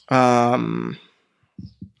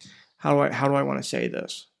 How do I want to say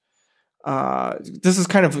this? This is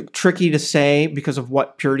kind of tricky to say because of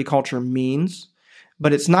what purity culture means,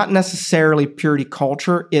 but it's not necessarily purity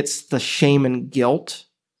culture. It's the shame and guilt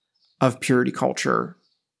of purity culture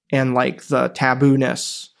and like the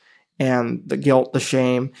tabooness and the guilt, the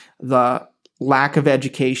shame, the lack of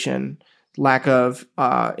education, lack of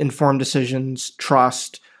informed decisions,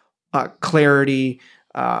 trust, clarity,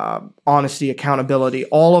 honesty, accountability,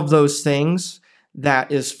 all of those things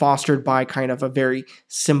that is fostered by kind of a very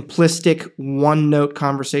simplistic one-note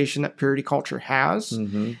conversation that purity culture has,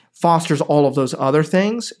 fosters all of those other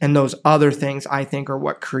things. And those other things, I think, are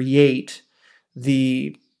what create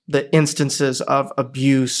the instances of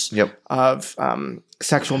abuse, of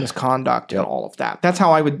sexual misconduct, and all of that. That's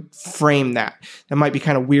how I would frame that. That might be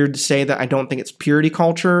kind of weird to say that I don't think it's purity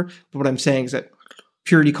culture, but what I'm saying is that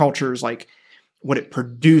purity culture is like what it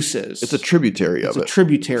produces. It's a tributary of it. It's a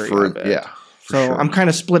tributary of it. Yeah. So sure. I'm kind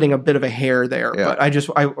of splitting a bit of a hair there, but I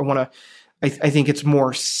want to, I think it's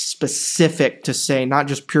more specific to say not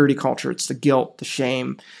just purity culture, it's the guilt, the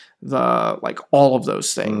shame, the like all of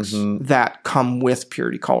those things that come with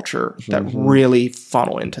purity culture that really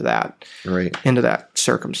funnel into that, into that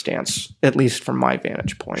circumstance, at least from my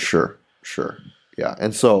vantage point. Sure. Yeah.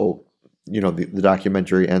 And so, the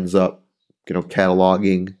documentary ends up,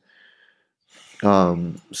 cataloging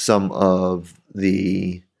some of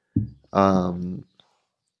the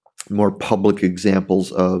more public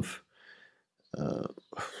examples of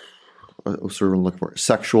sort of looking for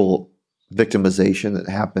sexual victimization that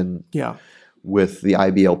happened with the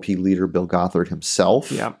IBLP leader Bill Gothard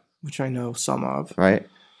himself. Yeah, which I know some of. Right.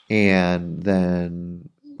 And then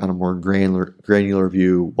on a more granular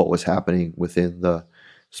view, what was happening within the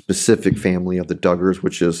specific family of the Duggars,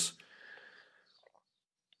 which is,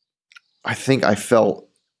 I think I felt,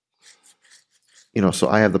 so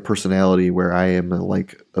I have the personality where I am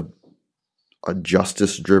a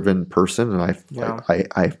justice-driven person, and I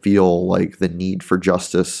feel like the need for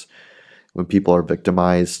justice when people are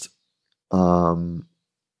victimized,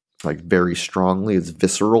 very strongly. It's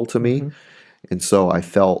visceral to me, and so I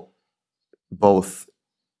felt both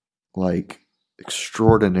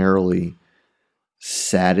extraordinarily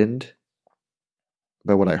saddened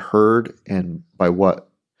by what I heard and by what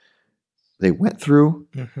they went through.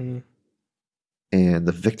 And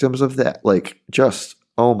the victims of that, just,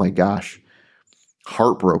 oh my gosh,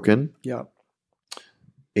 heartbroken. Yeah.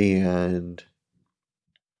 And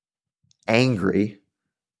angry,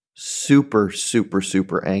 super, super,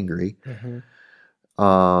 super angry.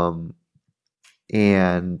 And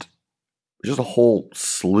just a whole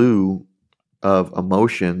slew of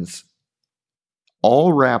emotions,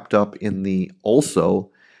 all wrapped up in the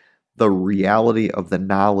reality of the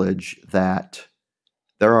knowledge that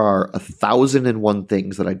there are 1,001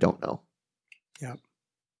 things that I don't know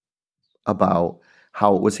about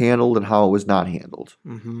how it was handled and how it was not handled,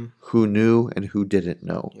 who knew and who didn't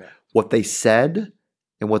know, what they said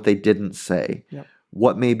and what they didn't say,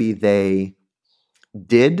 what maybe they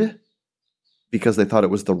did because they thought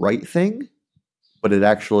it was the right thing, but it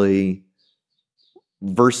actually,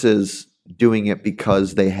 versus doing it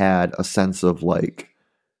because they had a sense of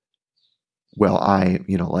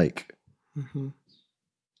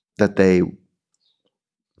that they,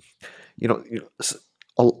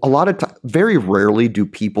 a lot of time, very rarely do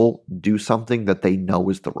people do something that they know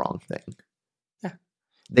is the wrong thing. Yeah.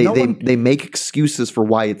 They make excuses for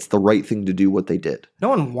why it's the right thing to do what they did. No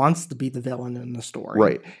one wants to be the villain in the story.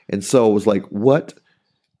 Right. And so it was what?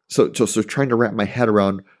 So trying to wrap my head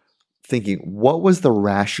around thinking, what was the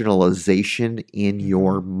rationalization in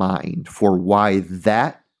your mind for why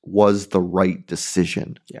that was the right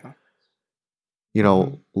decision? Yeah.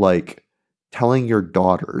 Telling your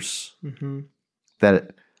daughters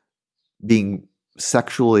that being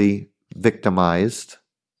sexually victimized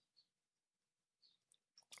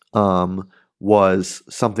was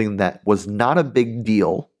something that was not a big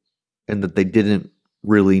deal and that they didn't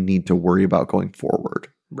really need to worry about going forward.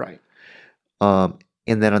 Right. And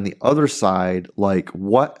then on the other side,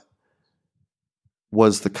 what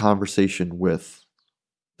was the conversation with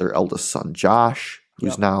their eldest son, Josh,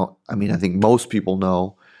 who's now, I think most people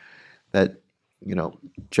know that,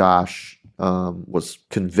 Josh was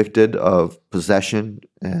convicted of possession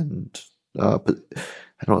and I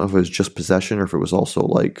don't know if it was just possession or if it was also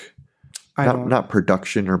not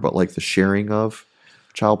production but the sharing of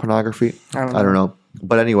child pornography. I don't know.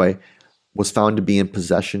 But anyway, was found to be in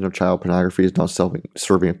possession of child pornography, is now serving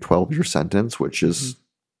a 12-year sentence, which is,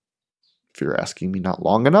 if you're asking me, not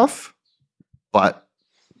long enough. But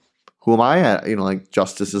who am I?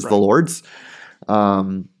 Justice is the Lord's.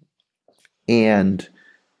 And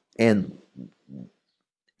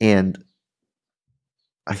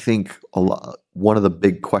I think one of the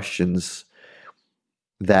big questions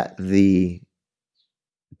that the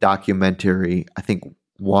documentary, I think,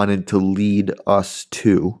 wanted to lead us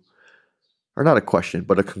to, or not a question,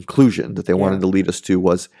 but a conclusion that they wanted to lead us to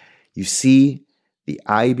was, You see, the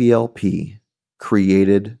IBLP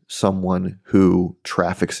created someone who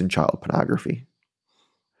traffics in child pornography,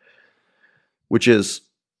 which is,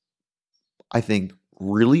 I think,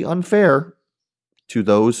 really unfair to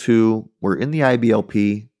those who were in the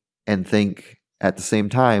IBLP and think at the same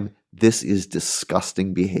time, this is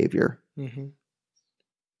disgusting behavior. Mm-hmm.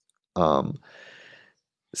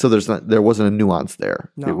 So there wasn't a nuance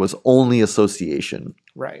there. No. It was only association,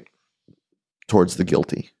 right, towards the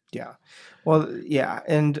guilty. Yeah. Well, yeah.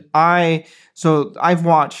 And I've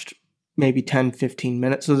watched maybe 10, 15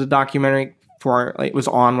 minutes of the documentary before it was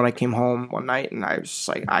on when I came home one night, and I was just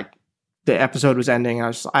like, the episode was ending,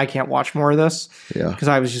 and I can't watch more of this. Yeah. Because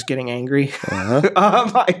I was just getting angry.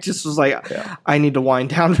 Uh-huh. I just was like, I need to wind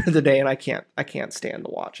down for the day, and I can't stand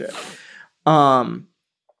to watch it. And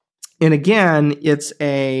again,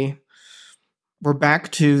 we're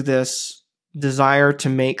back to this desire to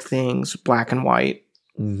make things black and white,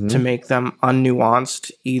 Mm-hmm. to make them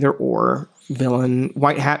unnuanced, either or, villain,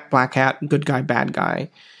 white hat, black hat, good guy, bad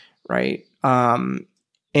guy, right? And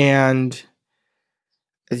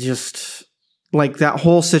it's just like that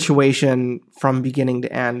whole situation from beginning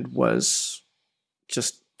to end was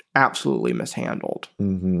just absolutely mishandled.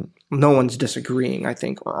 Mm-hmm. No one's disagreeing, I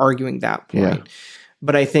think, or arguing that point. Yeah.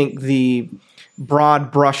 But I think the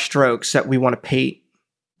broad brushstrokes that we want to paint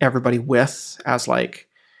everybody with as like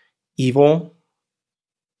evil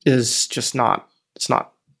is just not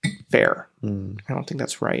fair. I don't think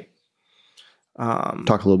that's right. Talk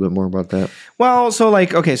a little bit more about that. Well, so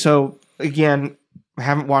again, I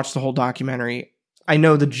haven't watched the whole documentary. I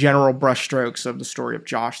know the general brushstrokes of the story of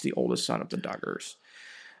Josh, the oldest son of the Duggars.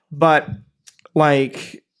 But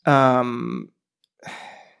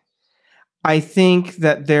I think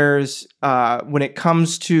that there's, when it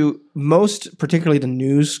comes to most, particularly the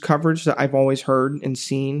news coverage that I've always heard and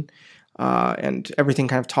seen, and everything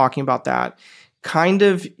kind of talking about that, kind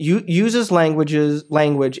of uses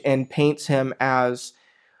language and paints him as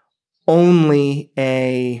only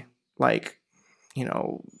a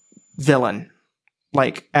villain,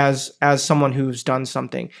 like as someone who's done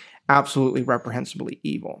something absolutely reprehensibly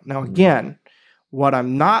evil. Now, again, what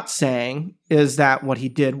I'm not saying is that what he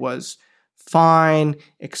did was fine,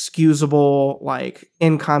 excusable, like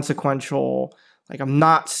inconsequential. Like, I'm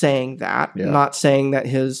not saying that. Yeah. I'm not saying that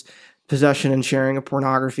his possession and sharing of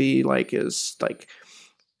pornography is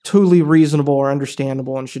totally reasonable or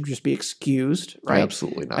understandable and should just be excused, right?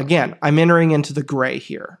 Absolutely not. Again, I'm entering into the gray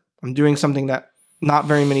here. I'm doing something that not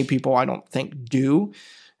very many people, I don't think, do.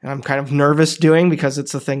 And I'm kind of nervous doing because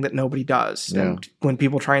it's a thing that nobody does. Yeah. And when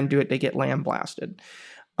people try and do it, they get lambasted.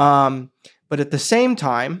 But at the same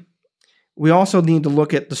time, we also need to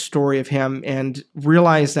look at the story of him and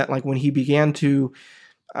realize that when he began to,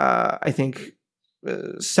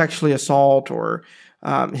 sexually assault or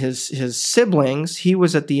his siblings, he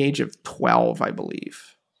was at the age of 12, I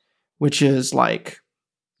believe, which is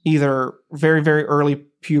either very, very early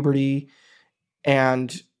puberty.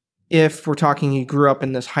 And if we're talking, he grew up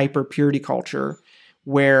in this hyper purity culture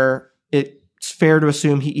where it's fair to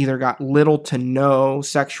assume he either got little to no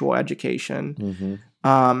sexual education,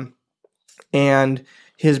 and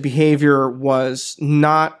his behavior was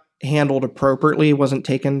not handled appropriately. It wasn't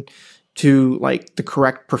taken to the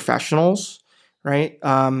correct professionals, right?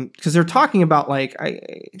 Because they're talking about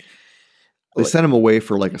they sent him away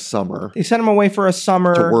for a summer. They sent him away for a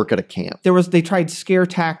summer to work at a camp. They tried scare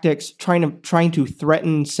tactics, trying to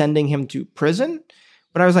threaten sending him to prison.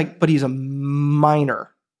 But I was like, but he's a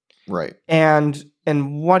minor, right? And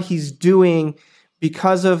what he's doing,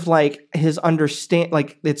 because of his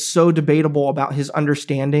it's so debatable about his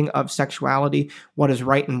understanding of sexuality, what is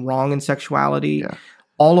right and wrong in sexuality. Yeah.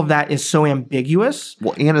 All of that is so ambiguous.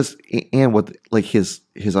 Well, and with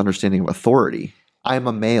his understanding of authority. I'm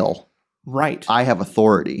a male. Right. I have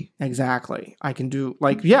authority. Exactly. I can do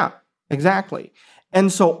exactly.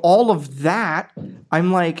 And so all of that,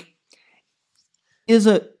 I'm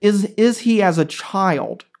is he as a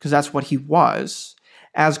child, because that's what he was,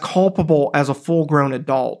 as culpable as a full-grown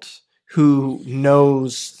adult who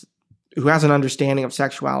has an understanding of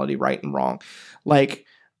sexuality, right and wrong.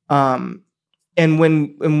 And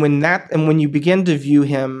when you begin to view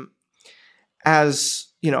him as,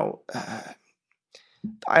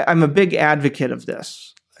 I'm a big advocate of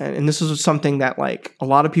this. And this is something that a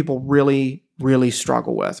lot of people really, really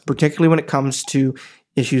struggle with, particularly when it comes to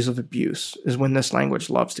issues of abuse, is when this language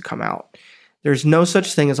loves to come out. There's no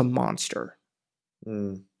such thing as a monster.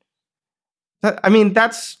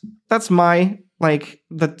 That's my,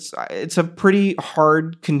 it's a pretty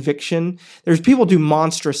hard conviction. There's people do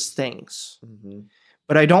monstrous things,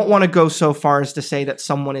 but I don't want to go so far as to say that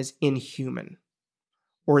someone is inhuman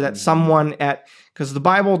or that someone because the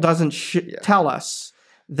Bible doesn't tell us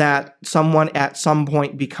that someone at some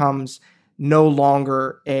point becomes no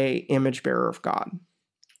longer a image bearer of God.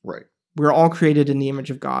 Right. We're all created in the image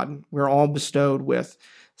of God. We're all bestowed with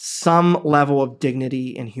some level of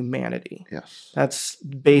dignity and humanity. Yes. That's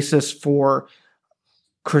the basis for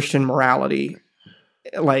Christian morality.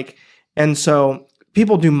 And so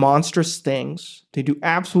people do monstrous things. They do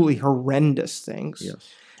absolutely horrendous things. Yes.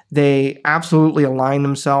 They absolutely align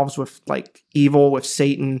themselves with evil, with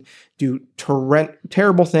Satan, do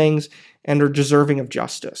terrible things, and are deserving of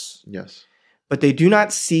justice. Yes. But they do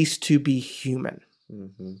not cease to be human.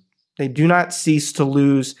 Mm-hmm. They do not cease to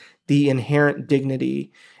lose the inherent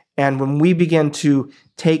dignity. And when we begin to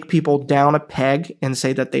take people down a peg and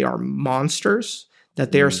say that they are monsters,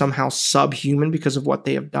 that they are somehow subhuman because of what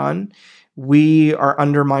they have done, we are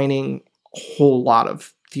undermining a whole lot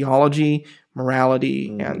of theology,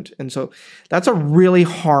 morality, and so that's a really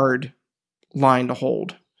hard line to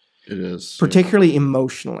hold. It is. Particularly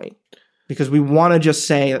emotionally, because we want to just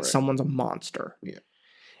say that someone's a monster. Yeah.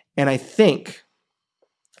 And I think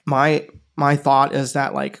my thought is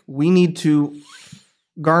that we need to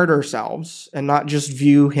guard ourselves and not just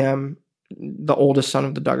view him, the oldest son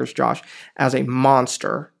of the Duggars, Josh, as a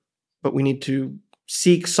monster, but we need to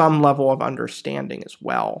seek some level of understanding as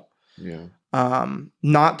well. Yeah.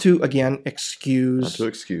 Not to, again, excuse.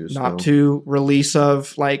 Not to release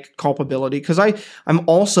of culpability. Because I'm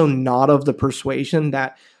also not of the persuasion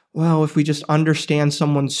that, well, if we just understand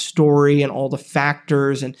someone's story and all the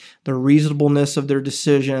factors and the reasonableness of their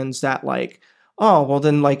decisions, that oh, well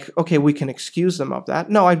then okay, we can excuse them of that.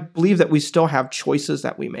 No, I believe that we still have choices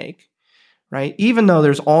that we make, right? Even though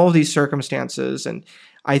there's all of these circumstances, and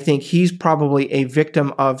I think he's probably a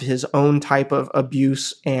victim of his own type of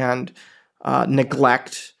abuse and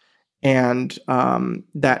neglect, and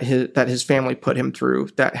that his family put him through,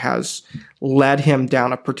 that has led him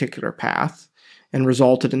down a particular path and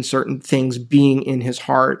resulted in certain things being in his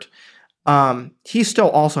heart. He still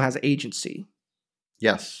also has agency.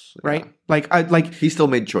 Yes. Right? Yeah. He still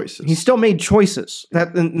made choices. He still made choices.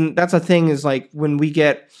 That's a thing, is when we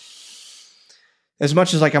get, as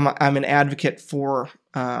much as I'm an advocate for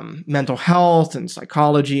mental health and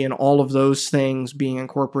psychology and all of those things being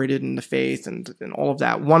incorporated in the faith and all of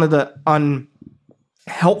that, one of the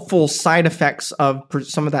unhelpful side effects of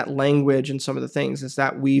some of that language and some of the things is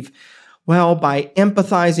that by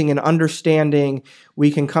empathizing and understanding,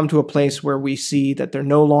 we can come to a place where we see that they're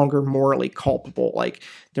no longer morally culpable.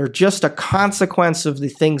 They're just a consequence of the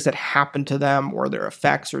things that happen to them, or their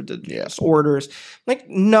effects, or the disorders.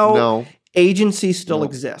 No. Agency still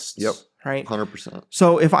exists. Yep. Right? 100%.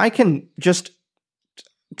 So if I can just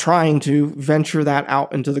trying to venture that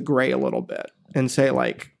out into the gray a little bit and say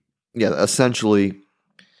essentially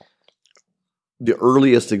the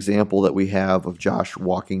earliest example that we have of Josh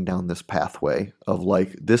walking down this pathway of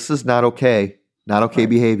this is not okay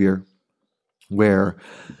behavior, where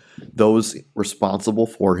those responsible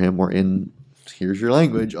for him were in, here's your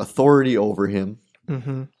language, authority over him,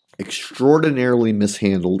 extraordinarily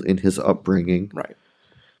mishandled in his upbringing, right?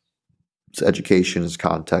 His education, his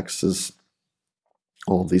context, his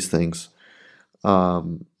all of these things,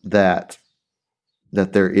 that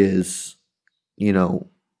there is,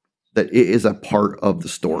 that it is a part of the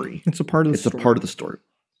story. It's a part of the story. It's a part of the story.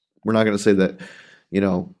 We're not going to say that,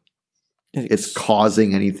 it's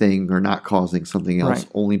causing anything or not causing something else,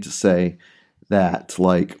 right. Only to say that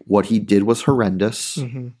what he did was horrendous.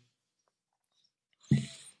 Mm-hmm.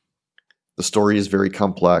 The story is very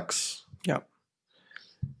complex. Yep.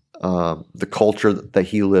 The culture that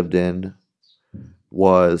he lived in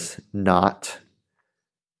was not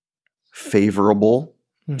favorable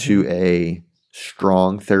to a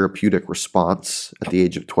strong therapeutic response at the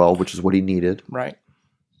age of 12, which is what he needed. Right.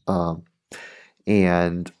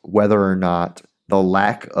 And whether or not the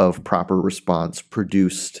lack of proper response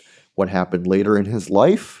produced what happened later in his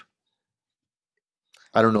life,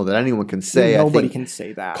 I don't know that anyone can say. Nobody can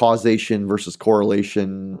say that. Causation versus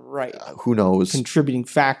correlation. Right. Who knows? Contributing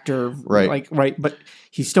factor. Right. Right. But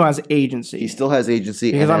he still has agency. He still has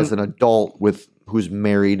agency, because as an adult who's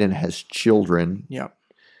married and has children. Yeah.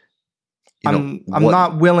 I'm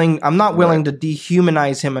not willing to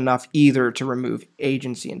dehumanize him enough either to remove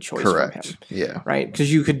agency and choice from him. Yeah. Right?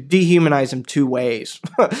 Because you could dehumanize him two ways,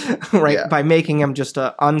 right? Yeah. By making him just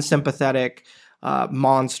an unsympathetic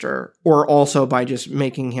monster, or also by just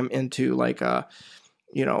making him into a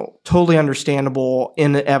totally understandable,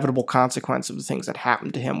 inevitable consequence of the things that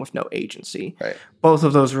happened to him with no agency. Right. Both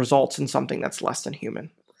of those results in something that's less than human.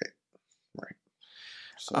 Right.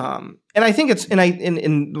 So. And I think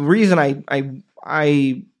the reason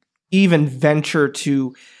I even venture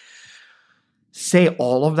to say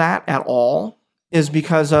all of that at all is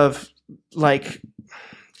because of like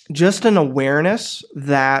just an awareness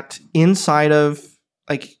that inside of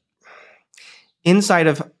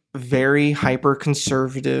very hyper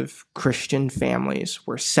conservative Christian families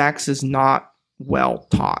where sex is not well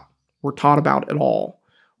taught, we're taught about at all,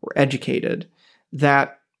 we're educated,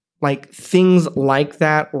 that like things like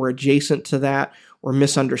that or adjacent to that or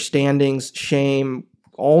misunderstandings, shame,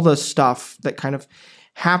 all the stuff that kind of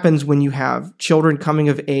happens when you have children coming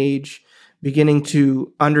of age, beginning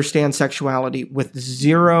to understand sexuality with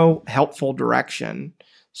zero helpful direction.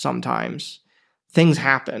 Sometimes things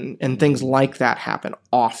happen, and things like that happen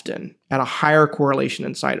often at a higher correlation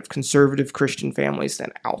inside of conservative Christian families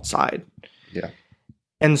than outside. Yeah.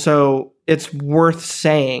 And so it's worth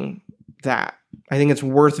saying that. I think it's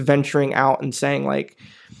worth venturing out and saying, like,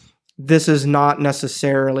 this is not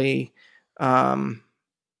necessarily, I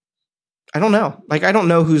don't know. Like, I don't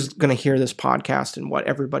know who's going to hear this podcast and what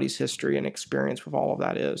everybody's history and experience with all of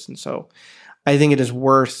that is. And so I think it is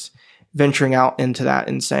worth venturing out into that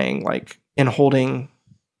and saying, like, and holding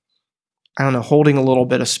a little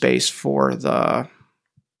bit of space for the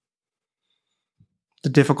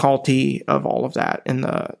difficulty of all of that and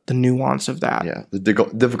the nuance of that. Yeah, the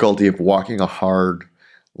difficulty of walking a hard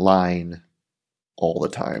line all the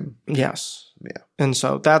time. Yes. Yeah. And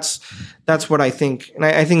so that's what I think. And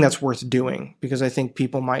I think that's worth doing because I think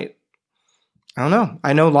people might, I don't know.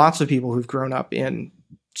 I know lots of people who've grown up in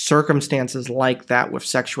circumstances like that with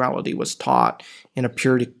sexuality was taught in a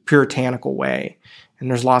puritanical way. And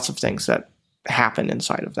there's lots of things that happen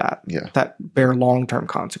inside of that that bear long-term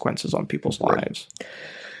consequences on people's lives.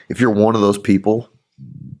 If you're one of those people,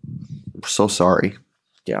 we're so sorry.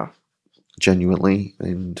 Yeah. Genuinely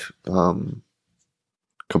and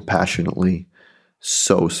compassionately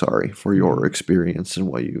so sorry for your experience and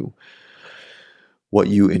what you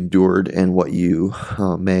endured and what you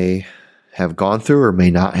may have gone through or may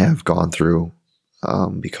not have gone through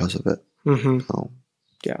because of it. Mm-hmm.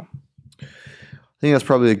 Yeah. I think that's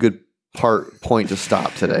probably a good point to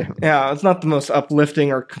stop today. Yeah, it's not the most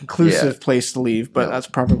uplifting or conclusive place to leave, but that's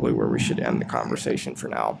probably where we should end the conversation for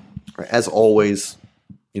now. As always,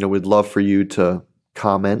 we'd love for you to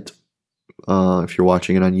comment. If you're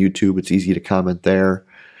watching it on YouTube, it's easy to comment there.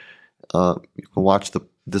 You can watch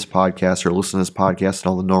this podcast or listen to this podcast in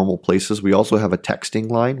all the normal places. We also have a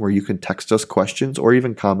texting line where you can text us questions or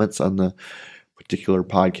even comments on the particular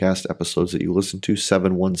podcast episodes that you listen to.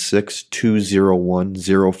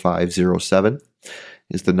 716-201-0507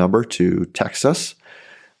 is the number to text us.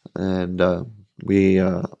 And we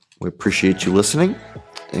appreciate you listening.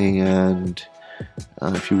 And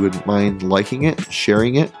if you wouldn't mind liking it,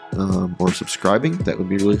 sharing it, or subscribing, that would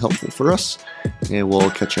be really helpful for us. And we'll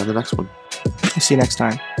catch you on the next one. See you next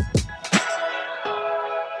time.